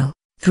 2-mile,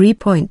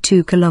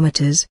 3.2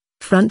 kilometers,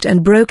 front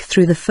and broke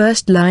through the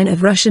first line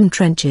of Russian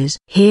trenches.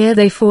 Here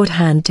they fought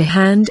hand to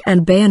hand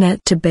and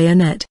bayonet to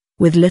bayonet,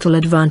 with little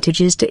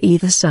advantages to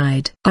either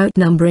side.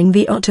 Outnumbering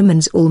the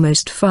Ottomans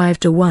almost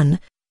 5-1,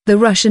 the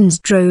Russians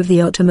drove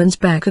the Ottomans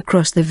back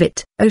across the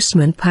Vit.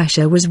 Osman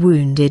Pasha was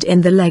wounded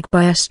in the leg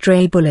by a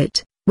stray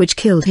bullet, which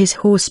killed his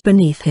horse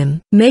beneath him.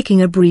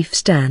 Making a brief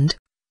stand,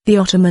 the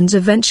Ottomans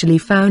eventually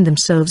found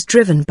themselves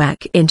driven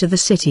back into the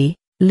city,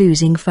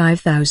 losing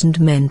 5,000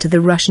 men to the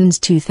Russians'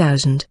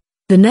 2,000.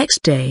 The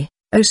next day,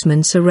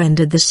 Osman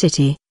surrendered the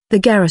city, the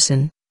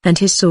garrison, and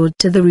his sword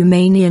to the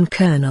Romanian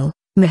colonel,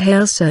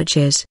 Mihail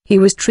Surches. He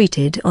was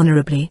treated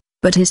honorably,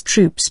 but his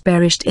troops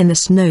perished in the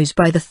snows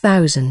by the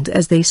thousand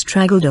as they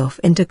straggled off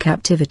into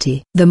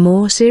captivity. The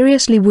more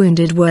seriously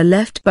wounded were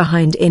left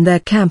behind in their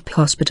camp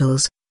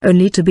hospitals,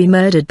 only to be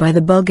murdered by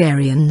the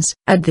Bulgarians.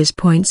 At this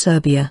point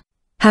Serbia,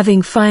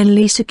 having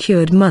finally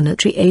secured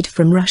monetary aid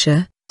from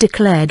Russia,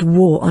 declared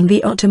war on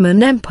the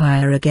Ottoman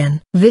Empire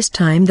again. This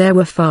time there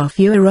were far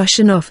fewer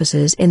Russian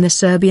officers in the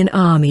Serbian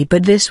army,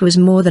 but this was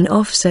more than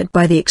offset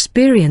by the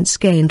experience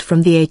gained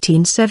from the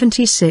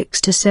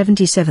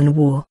 1876-77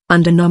 war.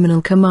 Under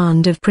nominal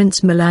command of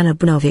Prince Milan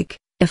Obrenović,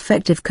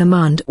 effective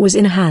command was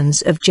in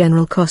hands of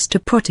General Kosta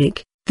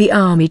Protic, the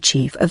army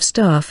chief of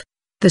staff.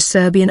 The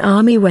Serbian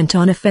army went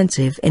on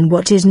offensive in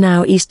what is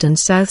now eastern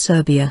South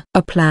Serbia.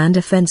 A planned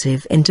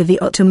offensive into the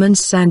Ottoman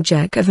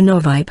Sanjak of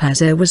Novi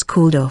Pazar was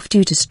called off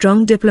due to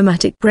strong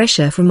diplomatic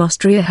pressure from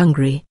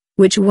Austria-Hungary,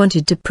 which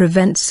wanted to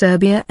prevent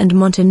Serbia and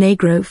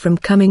Montenegro from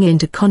coming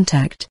into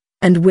contact,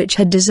 and which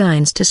had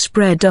designs to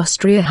spread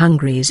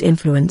Austria-Hungary's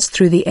influence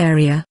through the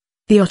area.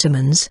 The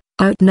Ottomans,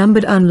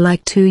 outnumbered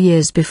unlike 2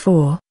 years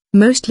before,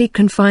 mostly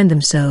confined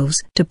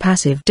themselves to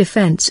passive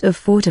defense of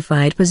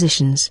fortified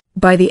positions.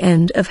 By the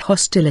end of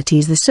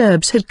hostilities the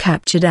Serbs had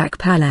captured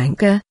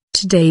Akpalanka,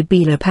 today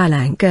Bela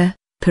Palanka,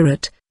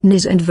 Pirot,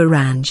 Niz and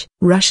Varanj.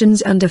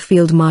 Russians under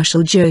Field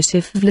Marshal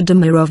Joseph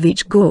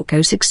Vladimirovich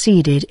Gorko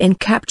succeeded in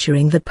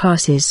capturing the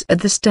passes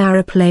at the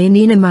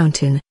Staroplanina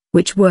mountain,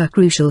 which were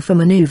crucial for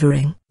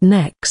maneuvering.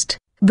 Next,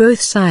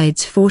 both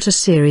sides fought a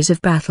series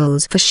of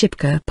battles for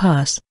Shipka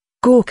Pass.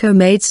 Gorko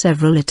made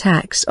several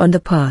attacks on the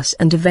pass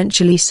and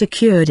eventually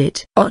secured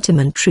it.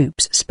 Ottoman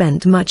troops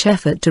spent much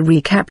effort to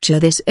recapture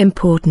this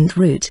important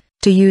route,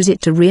 to use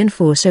it to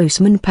reinforce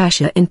Osman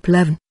Pasha in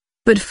Pleven,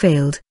 but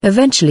failed.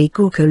 Eventually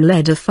Gorko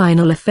led a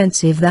final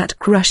offensive that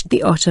crushed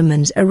the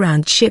Ottomans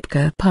around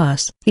Shipka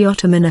Pass. The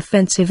Ottoman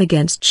offensive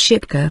against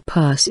Shipka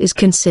Pass is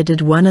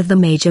considered one of the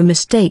major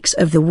mistakes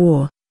of the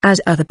war, as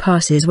other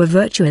passes were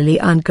virtually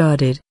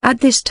unguarded.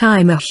 At this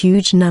time a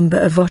huge number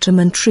of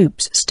Ottoman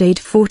troops stayed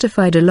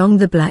fortified along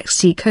the Black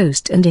Sea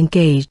coast and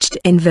engaged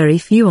in very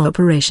few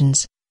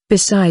operations,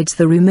 besides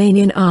the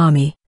Romanian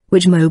army,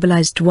 which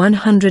mobilized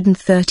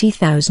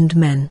 130,000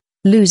 men,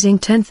 losing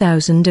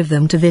 10,000 of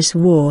them to this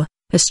war,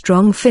 a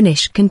strong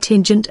Finnish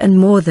contingent and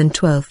more than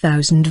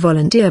 12,000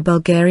 volunteer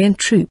Bulgarian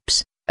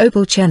troops,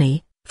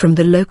 Opolcheni, from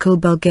the local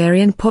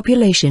Bulgarian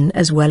population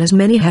as well as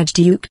many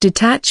Hajduk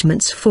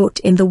detachments fought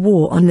in the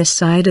war on the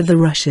side of the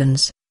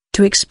Russians.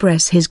 To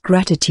express his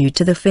gratitude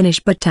to the Finnish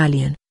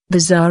battalion, the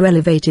Tsar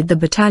elevated the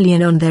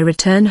battalion on their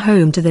return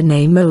home to the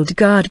name Old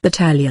Guard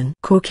Battalion.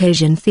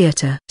 Caucasian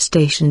Theatre.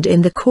 Stationed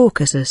in the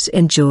Caucasus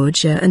in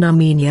Georgia and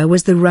Armenia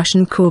was the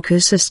Russian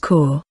Caucasus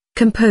Corps,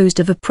 composed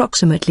of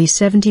approximately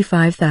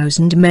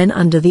 75,000 men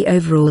under the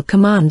overall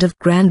command of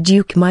Grand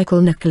Duke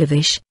Michael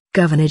Nikolaevich,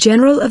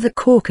 Governor-General of the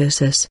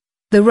Caucasus.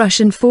 The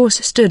Russian force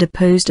stood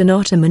opposed an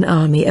Ottoman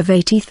army of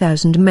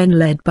 80,000 men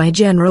led by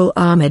General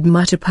Ahmed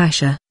Muta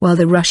Pasha. While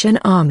the Russian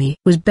army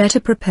was better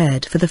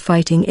prepared for the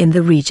fighting in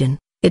the region,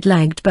 it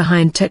lagged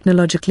behind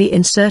technologically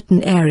in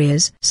certain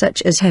areas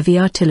such as heavy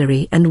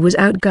artillery and was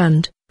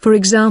outgunned, for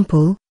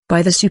example,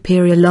 by the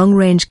superior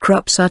long-range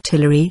Krups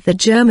artillery that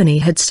Germany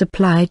had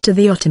supplied to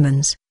the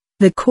Ottomans.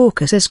 The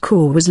Caucasus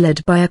Corps was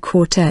led by a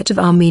quartet of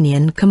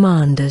Armenian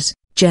commanders,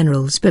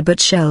 Generals Babut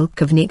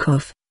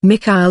Shelkovnikov,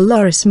 Mikhail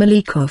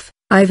Loris-Malikov,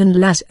 Ivan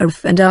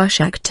Lazarov and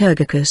Arshak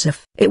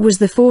Turgakasov. It was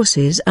the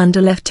forces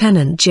under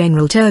Lieutenant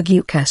General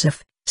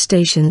Turgukasov,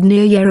 stationed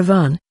near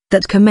Yerevan,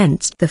 that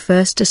commenced the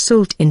first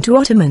assault into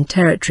Ottoman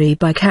territory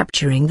by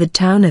capturing the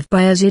town of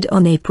Bayazid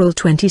on April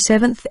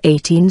 27,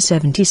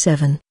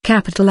 1877.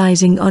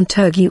 Capitalizing on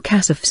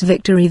Turgukasov's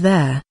victory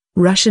there,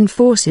 Russian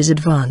forces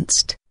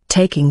advanced,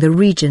 taking the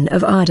region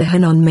of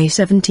Ardahan on May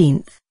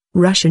 17.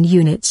 Russian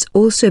units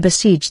also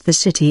besieged the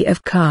city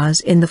of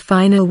Kars in the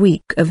final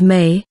week of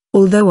May,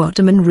 although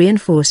Ottoman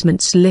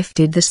reinforcements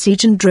lifted the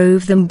siege and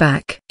drove them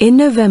back. In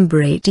November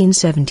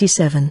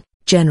 1877,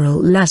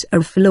 General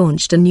Lazarov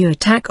launched a new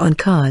attack on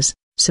Kars,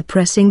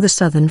 suppressing the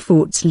southern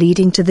forts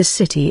leading to the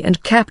city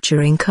and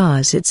capturing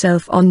Kars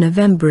itself on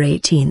November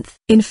 18.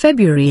 In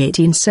February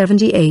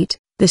 1878,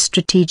 the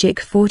strategic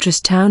fortress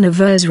town of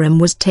Erzurum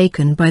was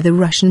taken by the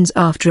Russians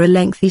after a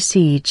lengthy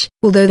siege.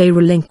 Although they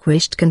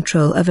relinquished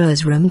control of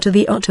Erzurum to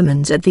the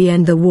Ottomans at the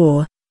end of the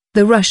war,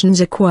 the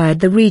Russians acquired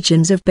the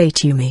regions of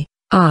Batumi,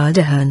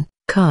 Ardahan,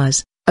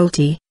 Kars,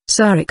 Ulti,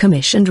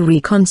 Sarikamish and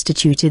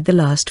reconstituted the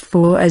last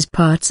four as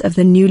parts of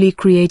the newly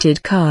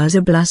created Kars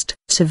Oblast.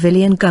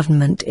 Civilian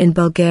government in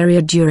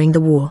Bulgaria during the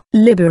war.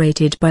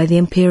 Liberated by the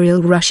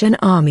Imperial Russian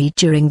Army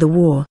during the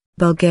war,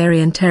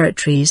 Bulgarian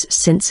territories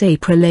since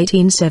April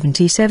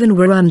 1877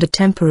 were under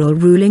temporal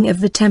ruling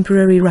of the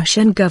temporary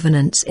Russian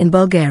governance in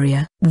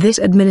Bulgaria. This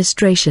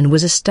administration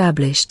was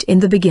established in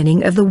the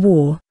beginning of the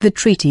war. The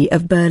Treaty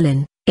of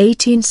Berlin,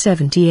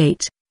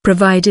 1878,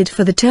 provided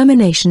for the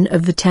termination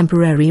of the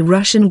temporary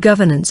Russian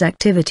governance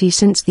activity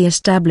since the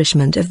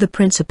establishment of the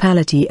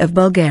Principality of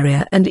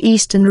Bulgaria and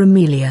Eastern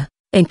Rumelia,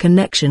 in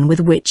connection with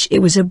which it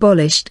was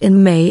abolished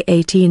in May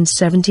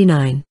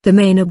 1879. The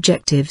main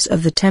objectives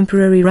of the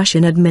temporary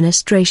Russian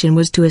administration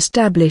was to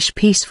establish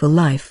peaceful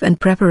life and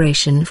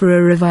preparation for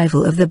a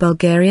revival of the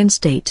Bulgarian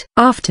state.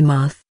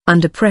 Aftermath.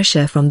 Under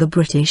pressure from the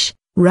British,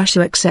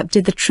 Russia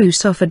accepted the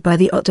truce offered by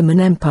the Ottoman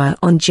Empire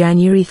on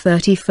January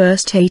 31,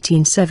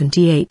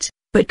 1878.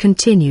 But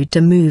continued to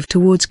move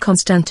towards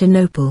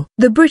Constantinople.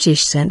 The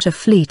British sent a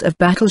fleet of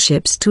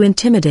battleships to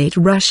intimidate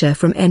Russia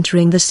from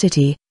entering the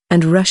city,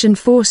 and Russian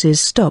forces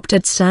stopped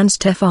at San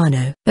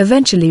Stefano.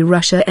 Eventually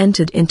Russia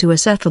entered into a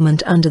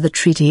settlement under the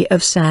Treaty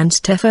of San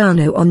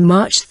Stefano on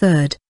March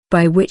 3,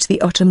 by which the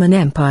Ottoman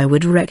Empire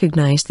would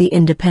recognize the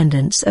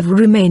independence of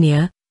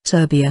Romania,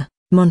 Serbia,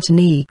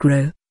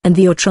 Montenegro, and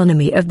the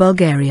autonomy of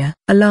Bulgaria.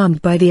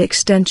 Alarmed by the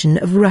extension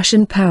of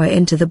Russian power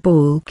into the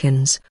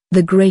Balkans,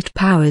 the great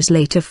powers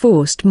later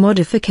forced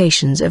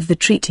modifications of the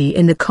treaty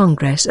in the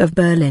Congress of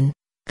Berlin.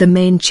 The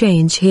main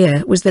change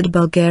here was that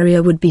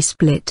Bulgaria would be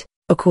split,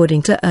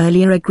 according to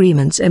earlier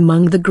agreements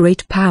among the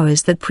great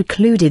powers that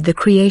precluded the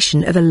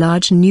creation of a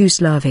large new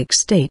Slavic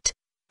state.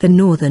 The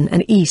northern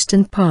and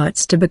eastern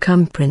parts to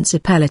become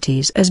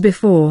principalities as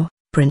before,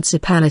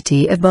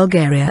 Principality of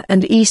Bulgaria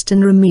and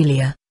Eastern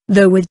Rumelia,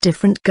 though with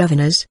different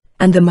governors,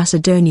 and the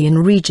Macedonian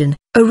region,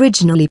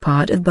 originally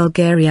part of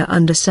Bulgaria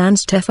under San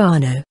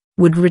Stefano,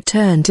 would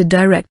return to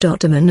direct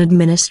Ottoman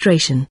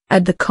administration.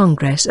 At the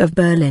Congress of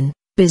Berlin,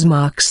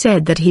 Bismarck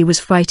said that he was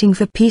fighting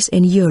for peace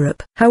in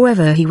Europe.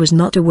 However, he was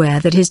not aware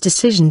that his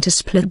decision to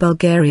split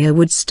Bulgaria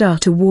would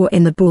start a war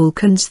in the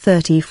Balkans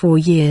 34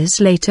 years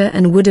later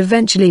and would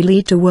eventually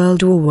lead to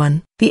World War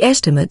I. The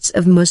estimates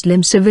of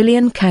Muslim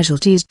civilian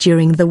casualties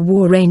during the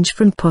war range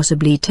from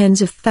possibly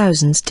tens of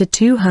thousands to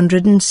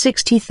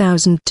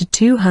 260,000 to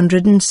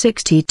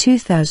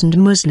 262,000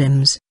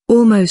 Muslims,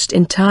 almost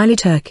entirely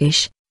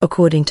Turkish,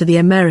 according to the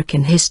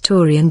American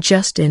historian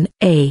Justin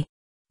A.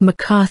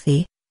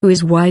 McCarthy, who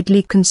is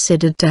widely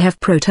considered to have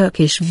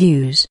pro-Turkish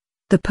views.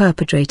 The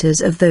perpetrators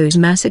of those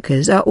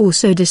massacres are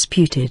also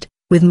disputed,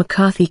 with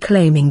McCarthy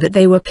claiming that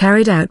they were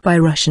carried out by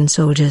Russian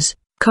soldiers,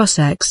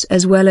 Cossacks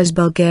as well as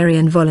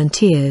Bulgarian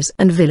volunteers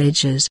and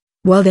villagers,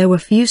 while there were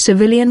few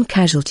civilian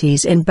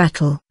casualties in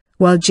battle,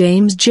 while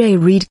James J.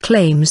 Reed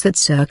claims that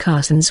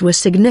Circassians were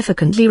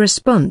significantly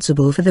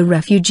responsible for the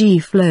refugee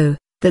flow,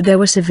 that there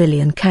were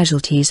civilian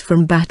casualties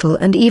from battle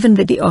and even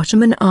that the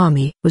Ottoman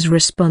army was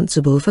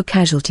responsible for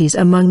casualties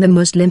among the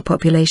Muslim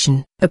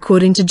population.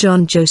 According to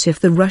John Joseph,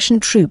 the Russian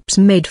troops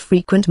made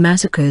frequent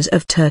massacres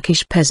of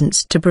Turkish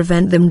peasants to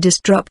prevent them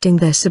disrupting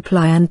their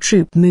supply and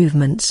troop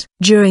movements.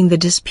 During the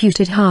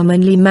disputed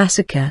Harmony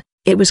massacre,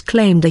 it was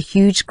claimed a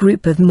huge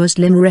group of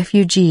Muslim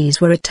refugees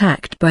were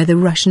attacked by the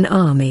Russian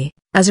army,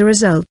 as a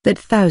result that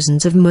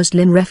thousands of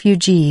Muslim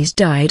refugees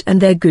died and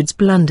their goods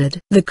plundered.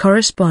 The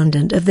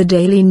correspondent of the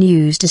Daily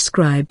News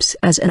describes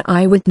as an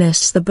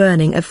eyewitness the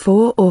burning of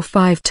 4 or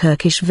 5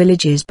 Turkish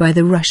villages by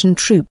the Russian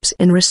troops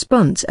in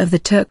response of the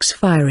Turks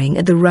firing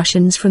at the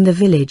Russians from the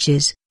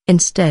villages,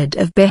 instead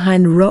of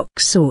behind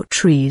rocks or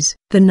trees.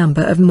 The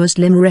number of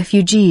Muslim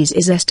refugees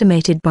is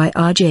estimated by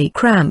R.J.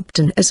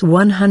 Crampton as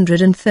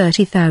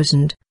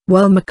 130,000,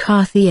 while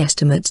McCarthy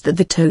estimates that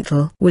the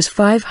total was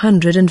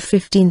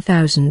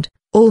 515,000.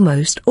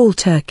 Almost all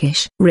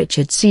Turkish.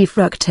 Richard C.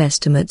 Frucht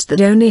estimates that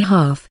only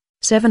half,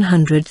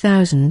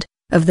 700,000,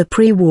 of the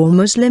pre-war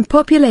Muslim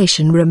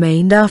population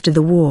remained after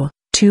the war.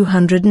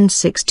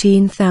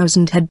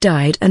 216,000 had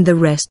died and the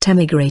rest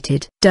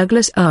emigrated.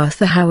 Douglas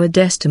Arthur Howard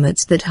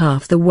estimates that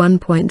half the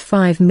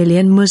 1.5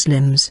 million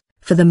Muslims,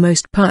 for the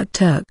most part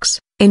Turks,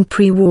 in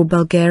pre-war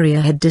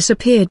Bulgaria had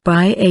disappeared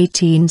by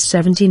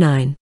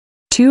 1879.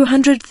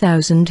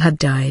 200,000 had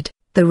died.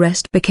 The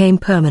rest became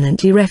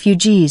permanently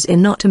refugees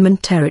in Ottoman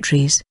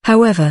territories.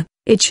 However,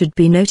 it should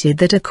be noted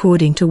that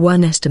according to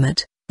one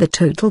estimate, the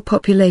total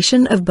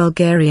population of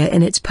Bulgaria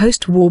in its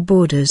post-war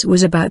borders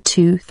was about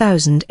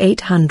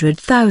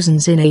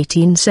 2,800,000 in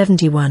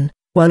 1871,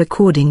 while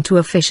according to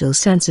official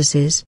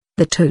censuses,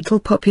 the total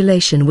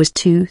population was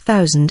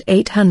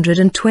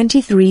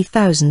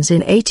 2,823,000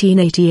 in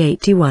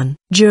 1880-81.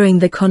 During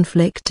the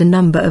conflict, a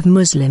number of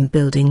Muslim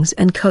buildings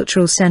and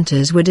cultural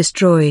centers were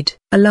destroyed.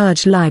 A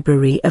large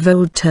library of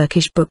old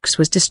Turkish books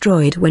was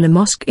destroyed when a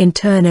mosque in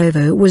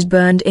Turnovo was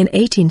burned in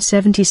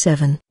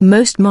 1877.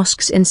 Most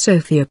mosques in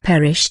Sofia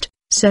perished,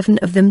 7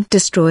 of them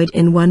destroyed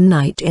in one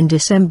night in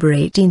December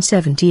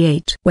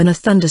 1878. When a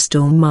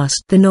thunderstorm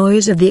masked the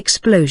noise of the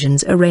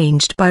explosions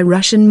arranged by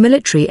Russian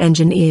military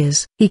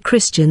engineers, the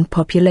Christian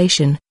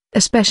population,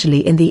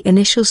 especially in the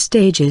initial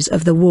stages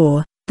of the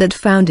war, that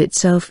found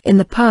itself in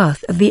the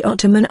path of the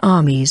Ottoman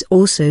armies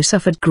also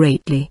suffered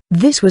greatly.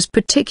 This was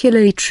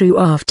particularly true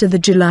after the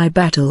July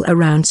battle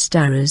around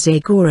Stara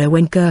Zagora,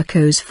 when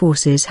Gurko's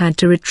forces had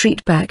to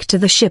retreat back to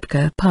the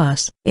Shipka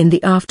Pass. In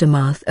the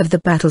aftermath of the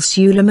battle,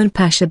 Suleiman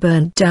Pasha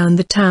burned down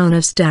the town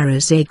of Stara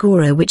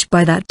Zagora, which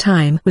by that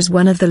time was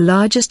one of the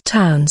largest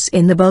towns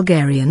in the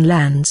Bulgarian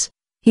lands.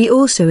 He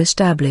also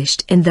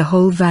established in the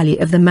whole valley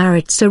of the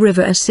Maritsa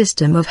River a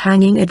system of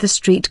hanging at the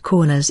street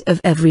corners of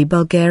every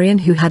Bulgarian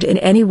who had in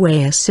any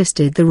way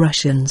assisted the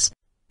Russians.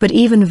 But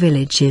even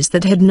villages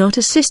that had not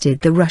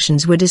assisted the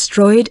Russians were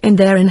destroyed and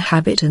their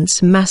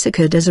inhabitants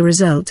massacred as a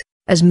result.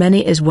 As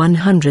many as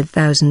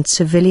 100,000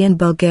 civilian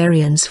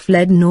Bulgarians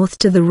fled north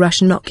to the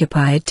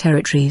Russian-occupied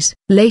territories.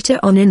 Later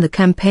on in the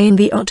campaign,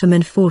 the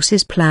Ottoman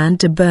forces planned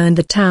to burn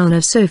the town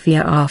of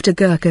Sofia after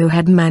Gurko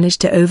had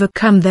managed to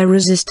overcome their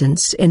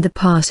resistance in the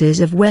passes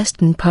of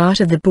western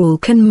part of the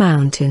Balkan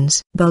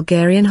Mountains.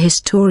 Bulgarian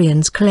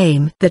historians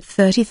claim that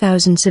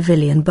 30,000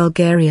 civilian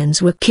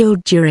Bulgarians were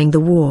killed during the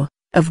war,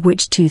 of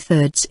which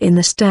 2/3 in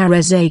the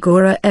Stara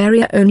Zagora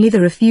area. Only the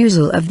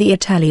refusal of the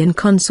Italian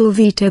consul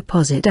Vito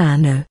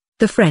Positano,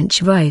 the French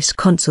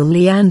vice-consul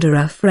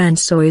Leandra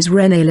François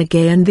René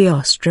Leguet and the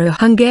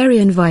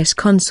Austro-Hungarian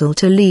vice-consul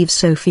to leave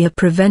Sofia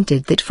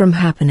prevented that from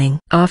happening.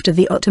 After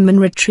the Ottoman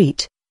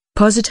retreat,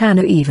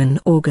 Positano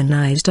even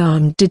organized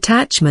armed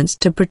detachments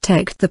to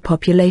protect the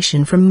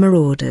population from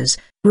marauders,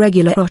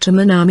 regular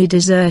Ottoman army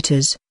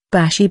deserters,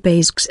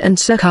 Bashibasks and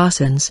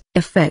Circassians.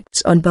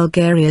 Effects on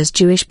Bulgaria's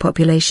Jewish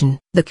population.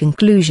 The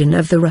conclusion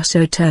of the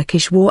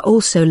Russo-Turkish War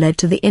also led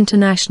to the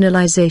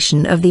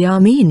internationalization of the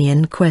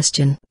Armenian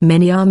question.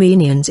 Many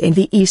Armenians in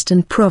the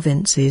eastern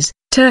provinces,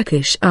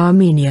 Turkish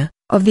Armenia,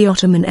 of the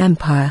Ottoman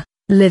Empire,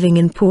 living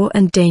in poor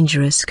and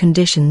dangerous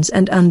conditions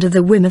and under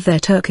the whim of their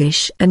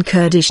Turkish and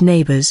Kurdish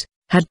neighbors,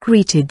 had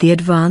greeted the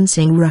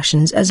advancing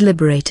Russians as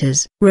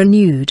liberators.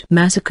 Renewed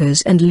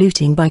massacres and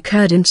looting by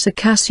Kurd and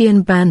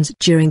Circassian bands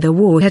during the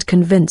war had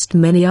convinced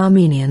many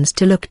Armenians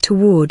to look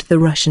toward the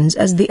Russians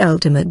as the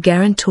ultimate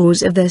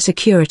guarantors of their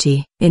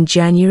security. In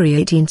January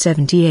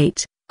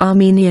 1878,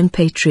 Armenian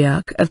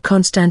Patriarch of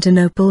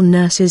Constantinople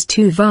Nurses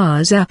Tuvar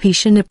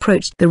Zapetian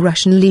approached the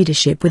Russian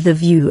leadership with the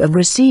view of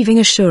receiving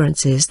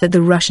assurances that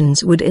the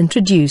Russians would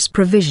introduce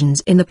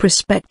provisions in the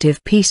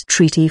prospective peace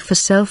treaty for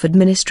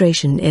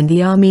self-administration in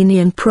the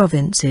Armenian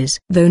provinces.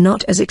 Though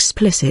not as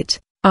explicit,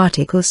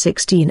 Article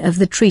 16 of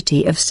the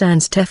Treaty of San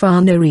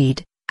Stefano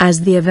read,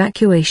 as the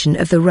evacuation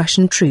of the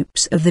Russian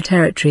troops of the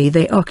territory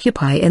they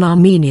occupy in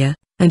Armenia,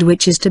 and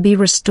which is to be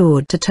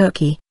restored to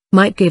Turkey,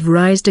 might give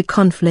rise to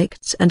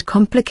conflicts and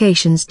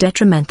complications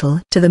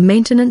detrimental to the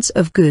maintenance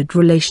of good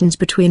relations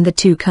between the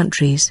two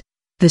countries.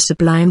 The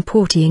Sublime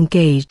Porte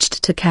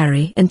engaged to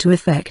carry into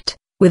effect,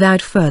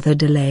 without further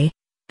delay,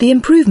 the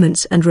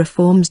improvements and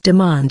reforms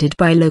demanded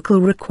by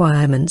local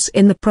requirements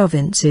in the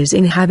provinces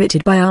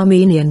inhabited by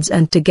Armenians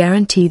and to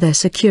guarantee their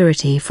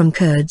security from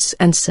Kurds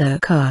and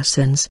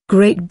Circassians.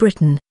 Great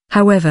Britain,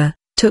 however,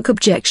 took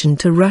objection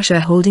to Russia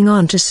holding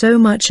on to so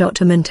much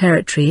Ottoman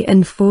territory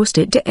and forced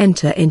it to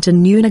enter into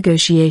new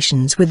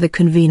negotiations with the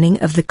convening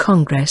of the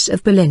Congress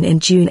of Berlin in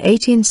June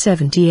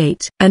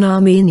 1878. An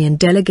Armenian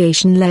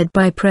delegation led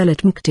by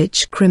Prelate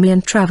Mkhtich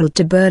Krimian traveled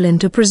to Berlin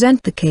to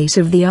present the case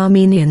of the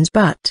Armenians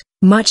but,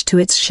 much to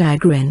its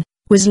chagrin,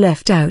 was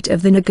left out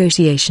of the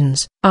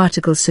negotiations.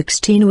 Article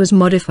 16 was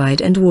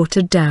modified and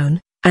watered down,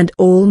 and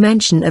all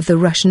mention of the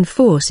Russian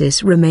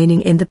forces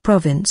remaining in the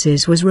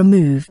provinces was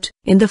removed.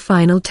 In the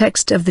final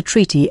text of the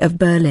Treaty of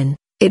Berlin,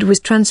 it was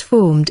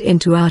transformed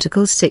into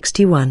Article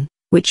 61,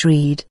 which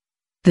read,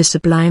 "The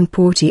Sublime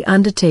Porte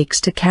undertakes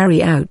to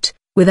carry out,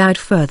 without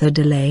further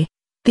delay,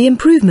 the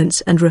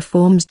improvements and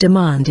reforms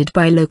demanded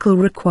by local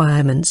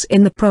requirements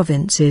in the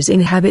provinces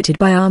inhabited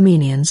by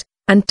Armenians,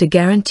 and to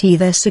guarantee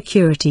their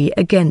security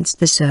against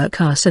the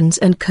Circassians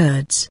and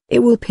Kurds. It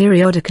will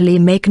periodically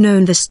make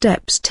known the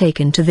steps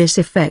taken to this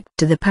effect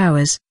to the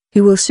powers,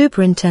 who will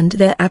superintend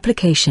their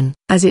application."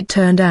 As it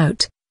turned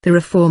out, the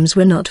reforms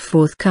were not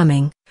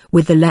forthcoming,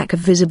 with the lack of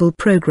visible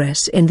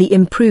progress in the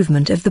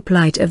improvement of the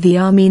plight of the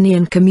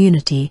Armenian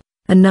community.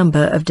 A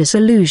number of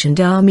disillusioned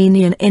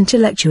Armenian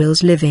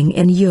intellectuals living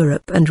in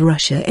Europe and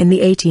Russia in the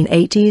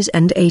 1880s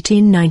and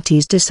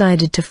 1890s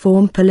decided to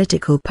form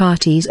political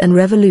parties and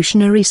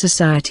revolutionary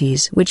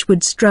societies which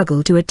would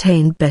struggle to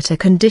attain better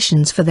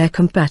conditions for their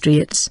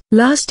compatriots.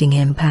 Lasting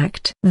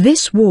impact.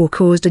 This war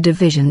caused a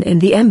division in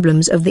the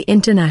emblems of the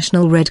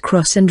International Red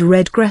Cross and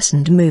Red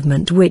Crescent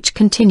movement which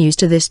continues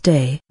to this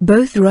day.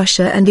 Both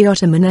Russia and the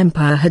Ottoman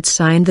Empire had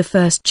signed the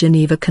First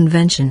Geneva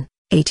Convention,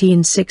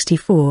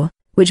 1864,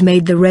 which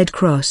made the Red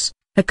Cross,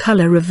 a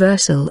color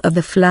reversal of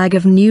the flag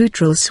of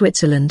neutral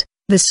Switzerland,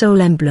 the sole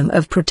emblem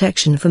of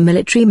protection for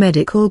military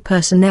medical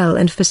personnel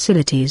and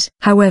facilities.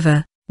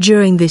 However,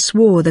 during this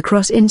war the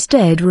cross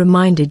instead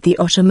reminded the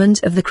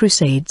Ottomans of the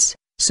Crusades,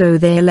 so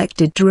they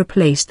elected to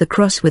replace the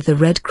cross with the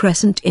Red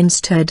Crescent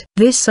instead.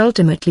 This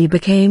ultimately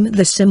became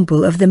the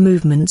symbol of the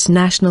movement's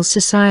national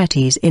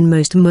societies in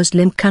most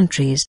Muslim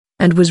countries,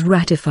 and was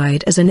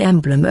ratified as an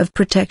emblem of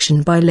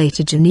protection by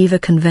later Geneva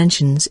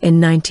Conventions in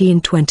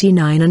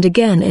 1929 and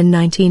again in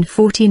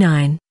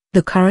 1949.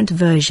 The current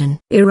version,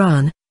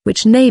 Iran,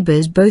 which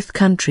neighbors both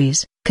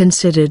countries,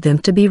 considered them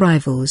to be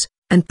rivals,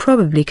 and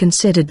probably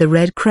considered the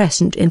Red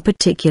Crescent in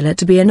particular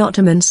to be an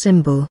Ottoman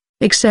symbol,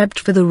 except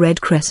for the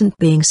Red Crescent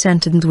being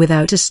centered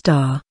without a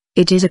star.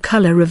 It is a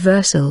color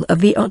reversal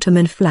of the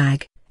Ottoman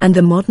flag, and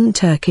the modern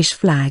Turkish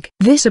flag.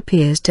 This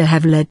appears to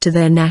have led to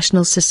their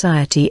national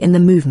society in the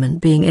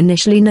movement being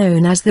initially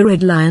known as the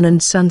Red Lion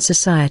and Sun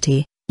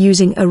Society,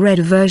 using a red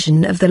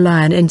version of the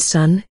lion and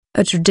sun,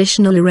 a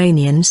traditional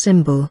Iranian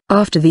symbol.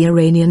 After the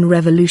Iranian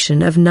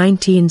Revolution of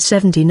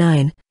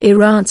 1979,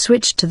 Iran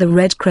switched to the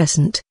Red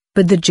Crescent,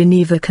 but the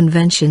Geneva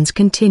Conventions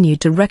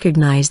continued to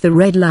recognize the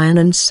Red Lion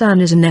and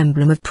Sun as an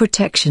emblem of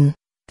protection.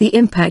 The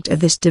impact of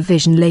this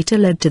division later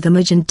led to the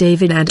Majan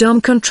David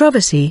Adom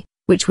controversy,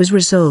 which was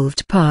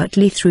resolved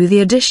partly through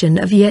the addition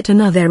of yet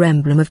another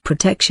emblem of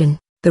protection,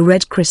 the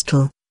red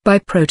crystal, by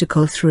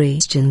Protocol 3.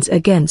 Christians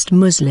against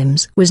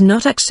Muslims was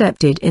not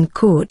accepted in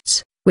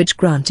courts, which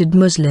granted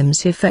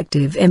Muslims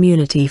effective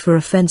immunity for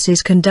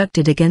offenses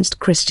conducted against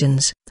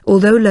Christians.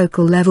 Although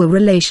local-level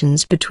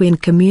relations between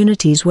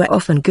communities were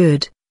often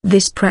good,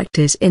 this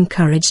practice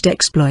encouraged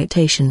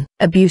exploitation.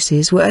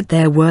 Abuses were at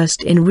their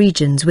worst in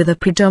regions with a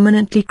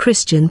predominantly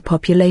Christian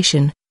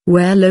population,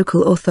 where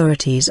local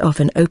authorities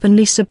often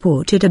openly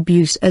supported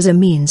abuse as a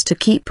means to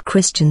keep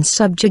Christians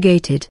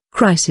subjugated.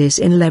 Crisis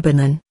in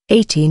Lebanon,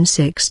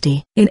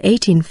 1860. In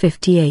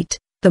 1858,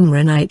 the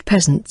Maronite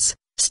peasants,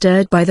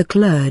 stirred by the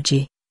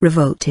clergy,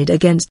 revolted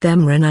against the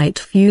Maronite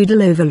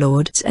feudal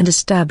overlords and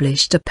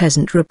established a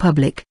peasant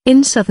republic.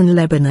 In southern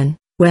Lebanon,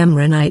 where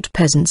Maronite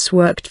peasants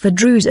worked for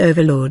Druze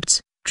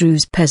overlords,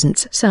 Druze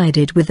peasants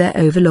sided with their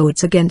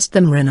overlords against the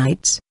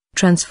Maronites,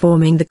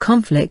 transforming the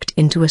conflict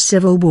into a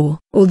civil war.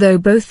 Although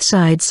both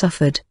sides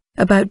suffered,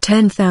 about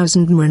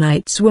 10,000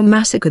 Maronites were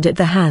massacred at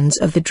the hands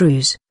of the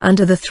Druze.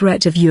 Under the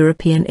threat of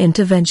European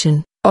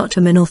intervention,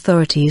 Ottoman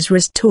authorities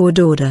restored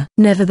order.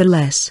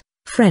 Nevertheless,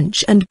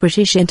 French and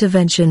British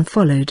intervention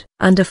followed.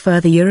 Under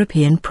further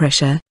European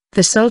pressure,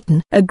 the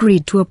Sultan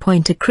agreed to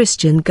appoint a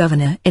Christian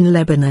governor in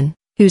Lebanon,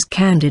 whose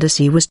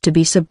candidacy was to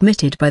be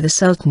submitted by the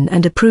Sultan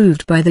and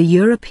approved by the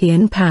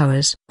European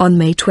powers. On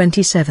May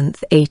 27,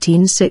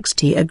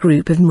 1860, a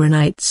group of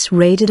Maronites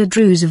raided a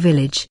Druze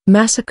village.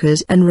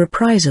 Massacres and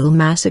reprisal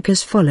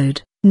massacres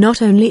followed,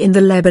 not only in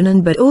the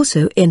Lebanon but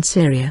also in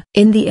Syria.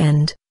 In the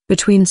end,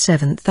 between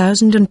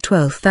 7,000 and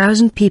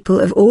 12,000 people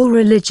of all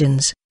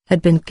religions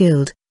had been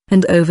killed,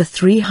 and over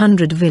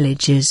 300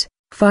 villages,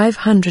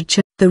 500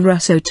 churches. The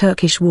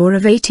Russo-Turkish War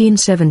of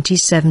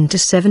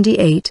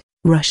 1877–78,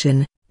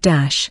 Russian,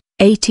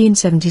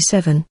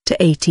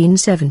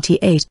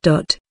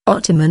 1877–1878.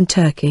 Ottoman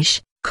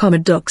Turkish,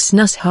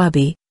 Doksan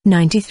Harbi,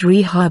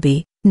 93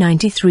 Harbi,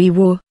 93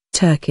 War,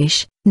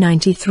 Turkish,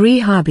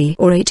 93 Harbi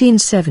or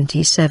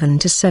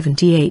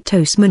 1877–78.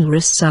 Osman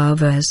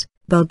Russavers,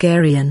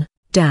 Bulgarian,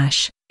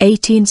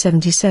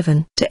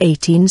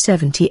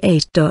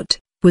 1877–1878.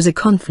 Was a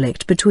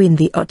conflict between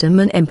the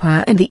Ottoman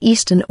Empire and the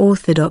Eastern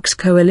Orthodox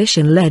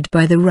coalition led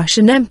by the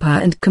Russian Empire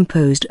and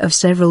composed of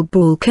several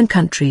Balkan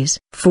countries.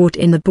 Fought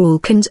in the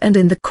Balkans and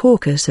in the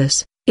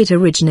Caucasus, it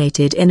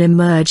originated in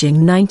emerging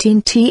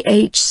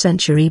 19th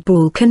century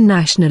Balkan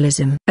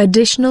nationalism.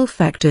 Additional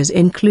factors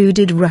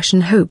included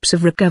Russian hopes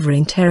of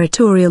recovering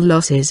territorial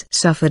losses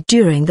suffered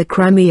during the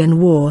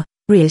Crimean War,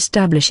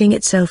 re-establishing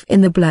itself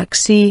in the Black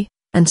Sea,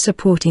 and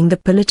supporting the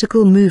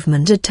political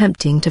movement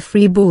attempting to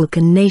free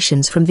Balkan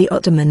nations from the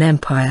Ottoman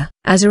Empire.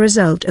 As a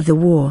result of the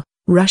war,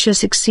 Russia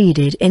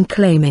succeeded in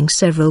claiming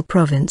several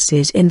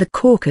provinces in the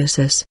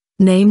Caucasus,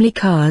 namely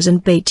Kars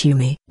and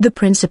Batumi. The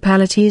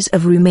principalities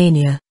of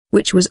Romania,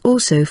 which was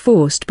also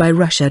forced by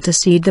Russia to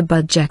cede the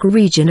Budjak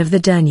region of the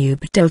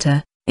Danube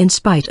Delta, in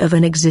spite of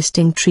an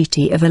existing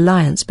treaty of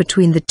alliance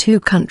between the two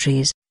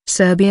countries,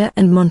 Serbia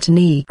and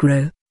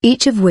Montenegro,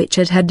 each of which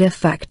had had de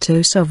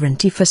facto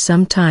sovereignty for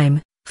some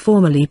time,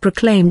 formally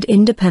proclaimed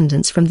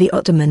independence from the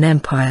Ottoman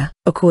Empire.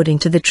 According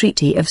to the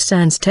Treaty of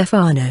San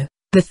Stefano,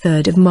 the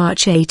 3rd of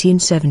March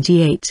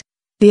 1878,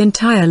 the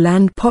entire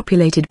land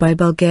populated by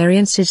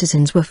Bulgarian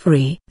citizens were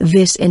free.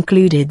 This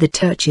included the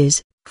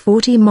churches,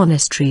 40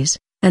 monasteries,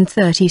 and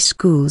 30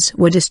 schools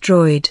were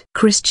destroyed.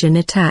 Christian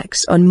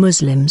attacks on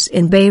Muslims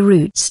in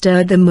Beirut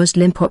stirred the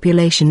Muslim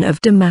population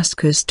of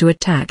Damascus to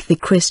attack the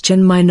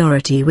Christian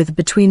minority, with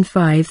between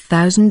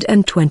 5,000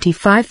 and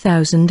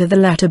 25,000 of the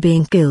latter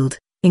being killed,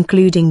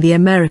 including the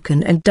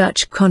American and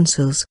Dutch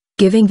consuls,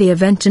 giving the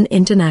event an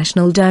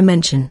international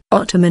dimension.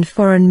 Ottoman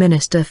Foreign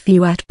Minister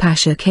Fuat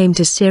Pasha came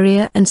to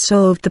Syria and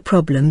solved the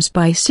problems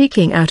by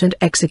seeking out and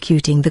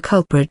executing the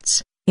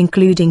culprits,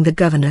 including the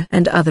governor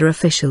and other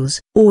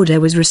officials. Order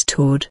was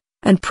restored,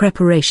 and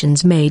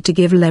preparations made to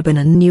give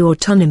Lebanon new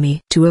autonomy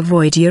to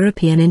avoid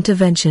European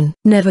intervention.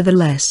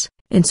 Nevertheless,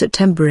 in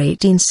September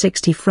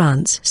 1860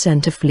 France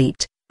sent a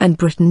fleet, and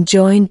Britain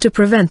joined to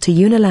prevent a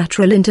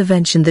unilateral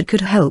intervention that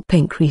could help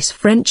increase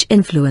French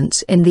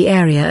influence in the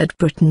area at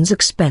Britain's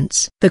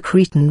expense. The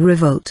Cretan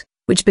Revolt,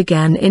 which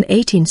began in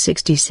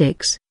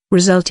 1866,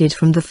 resulted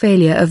from the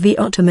failure of the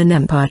Ottoman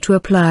Empire to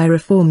apply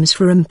reforms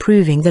for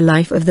improving the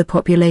life of the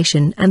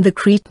population and the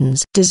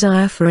Cretans'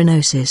 desire for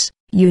enosis,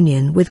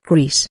 union with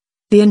Greece.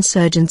 The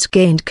insurgents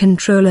gained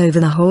control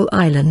over the whole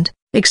island,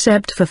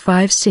 except for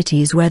 5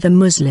 cities where the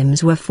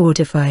Muslims were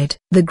fortified.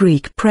 The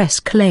Greek press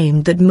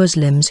claimed that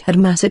Muslims had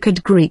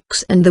massacred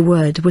Greeks, and the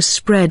word was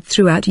spread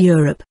throughout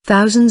Europe.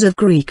 Thousands of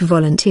Greek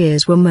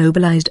volunteers were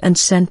mobilized and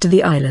sent to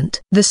the island.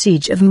 The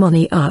siege of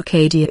Moni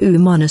Arkadiou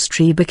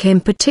Monastery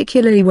became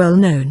particularly well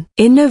known.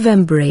 In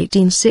November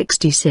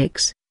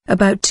 1866,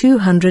 about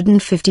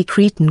 250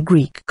 Cretan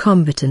Greek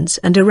combatants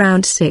and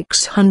around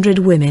 600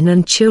 women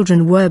and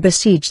children were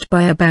besieged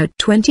by about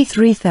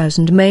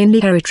 23,000,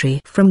 mainly Eritrea,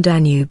 from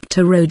Danube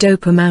to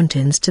Rhodope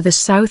Mountains to the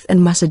south and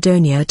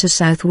Macedonia to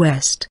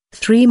southwest.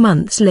 3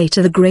 months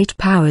later, the great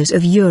powers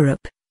of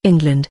Europe,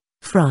 England,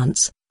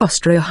 France,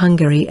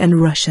 Austro-Hungary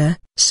and Russia,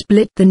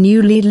 split the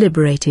newly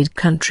liberated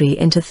country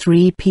into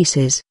 3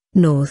 pieces,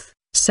 North,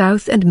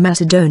 South and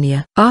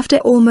Macedonia. After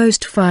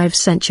almost 5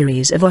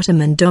 centuries of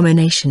Ottoman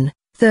domination,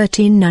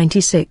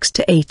 1396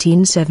 to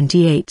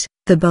 1878,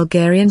 the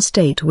Bulgarian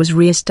state was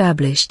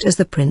re-established as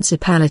the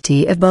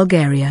Principality of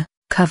Bulgaria,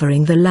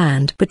 covering the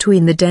land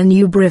between the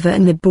Danube River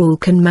and the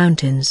Balkan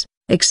Mountains,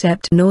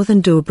 except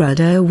northern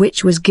Dobrudja,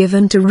 which was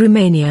given to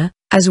Romania,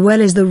 as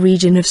well as the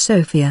region of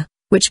Sofia,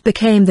 which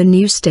became the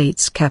new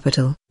state's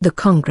capital. The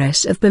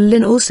Congress of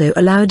Berlin also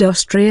allowed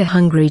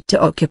Austria-Hungary to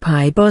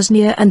occupy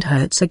Bosnia and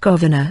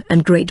Herzegovina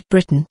and Great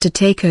Britain to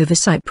take over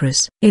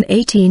Cyprus. In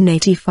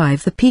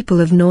 1885, the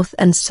people of North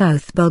and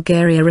South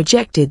Bulgaria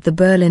rejected the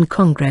Berlin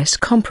Congress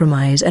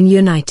Compromise and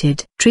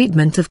united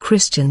treatment of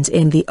Christians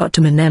in the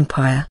Ottoman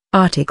Empire.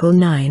 Article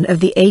 9 of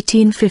the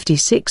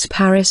 1856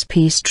 Paris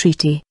Peace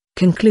Treaty,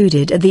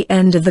 concluded at the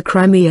end of the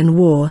Crimean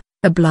War,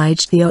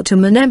 obliged the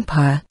Ottoman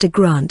Empire to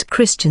grant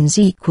Christians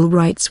equal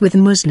rights with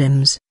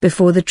Muslims.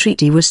 Before the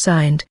treaty was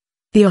signed,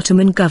 the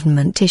Ottoman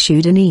government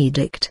issued an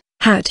edict,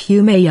 Hat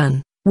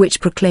Humayun, which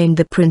proclaimed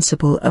the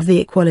principle of the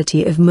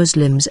equality of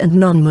Muslims and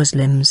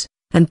non-Muslims,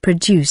 and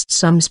produced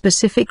some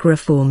specific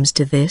reforms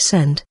to this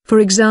end. For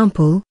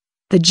example,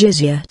 the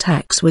jizya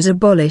tax was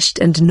abolished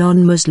and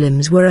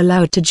non-Muslims were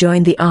allowed to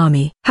join the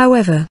army.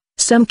 However,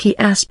 some key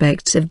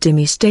aspects of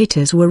dhimmi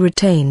status were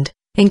retained,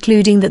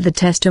 including that the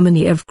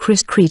testimony of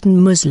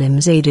Cretan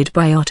Muslims aided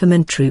by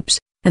Ottoman troops,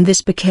 and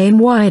this became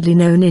widely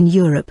known in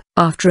Europe.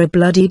 After a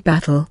bloody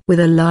battle with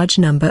a large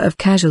number of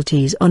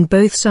casualties on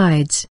both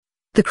sides,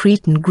 the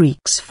Cretan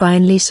Greeks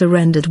finally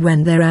surrendered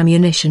when their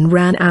ammunition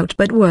ran out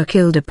but were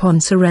killed upon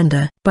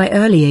surrender. By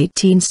early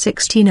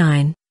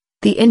 1869,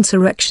 the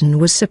insurrection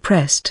was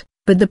suppressed,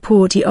 but the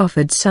Porte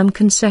offered some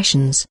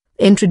concessions,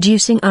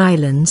 introducing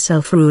island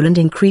self-rule and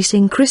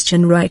increasing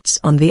Christian rights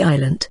on the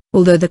island.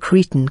 Although the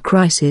Cretan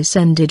crisis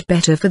ended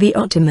better for the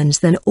Ottomans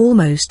than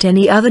almost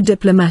any other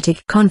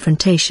diplomatic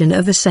confrontation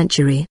of the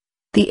century,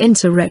 the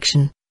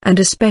insurrection, and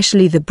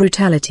especially the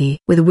brutality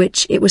with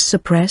which it was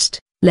suppressed,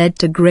 led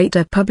to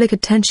greater public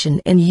attention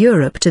in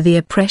Europe to the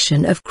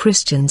oppression of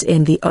Christians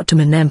in the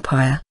Ottoman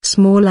Empire.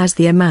 Small as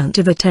the amount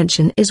of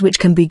attention is which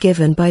can be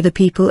given by the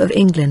people of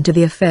England to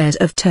the affairs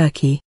of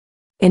Turkey,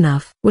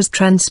 enough was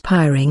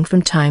transpiring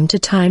from time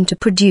to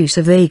produce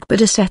a vague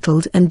but a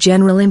settled and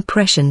general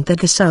impression that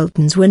the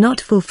sultans were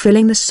not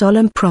fulfilling the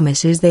solemn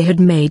promises they had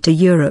made to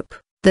Europe,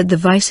 that the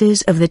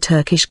vices of the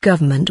Turkish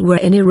government were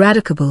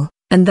ineradicable,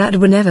 and that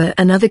whenever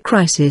another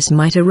crisis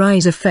might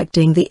arise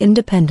affecting the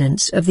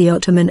independence of the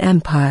Ottoman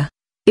Empire,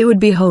 it would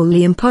be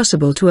wholly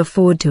impossible to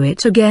afford to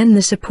it again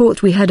the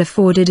support we had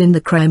afforded in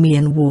the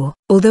Crimean War.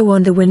 Although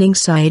on the winning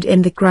side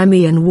in the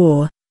Crimean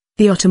War,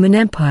 the Ottoman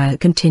Empire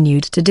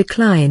continued to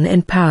decline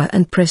in power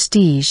and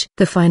prestige.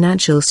 The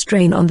financial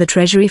strain on the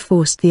treasury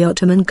forced the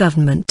Ottoman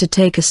government to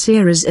take a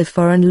series of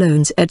foreign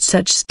loans at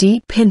such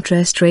steep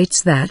interest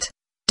rates that,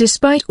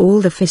 despite all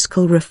the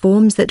fiscal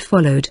reforms that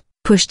followed,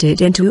 pushed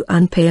it into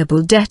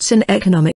unpayable debts and economic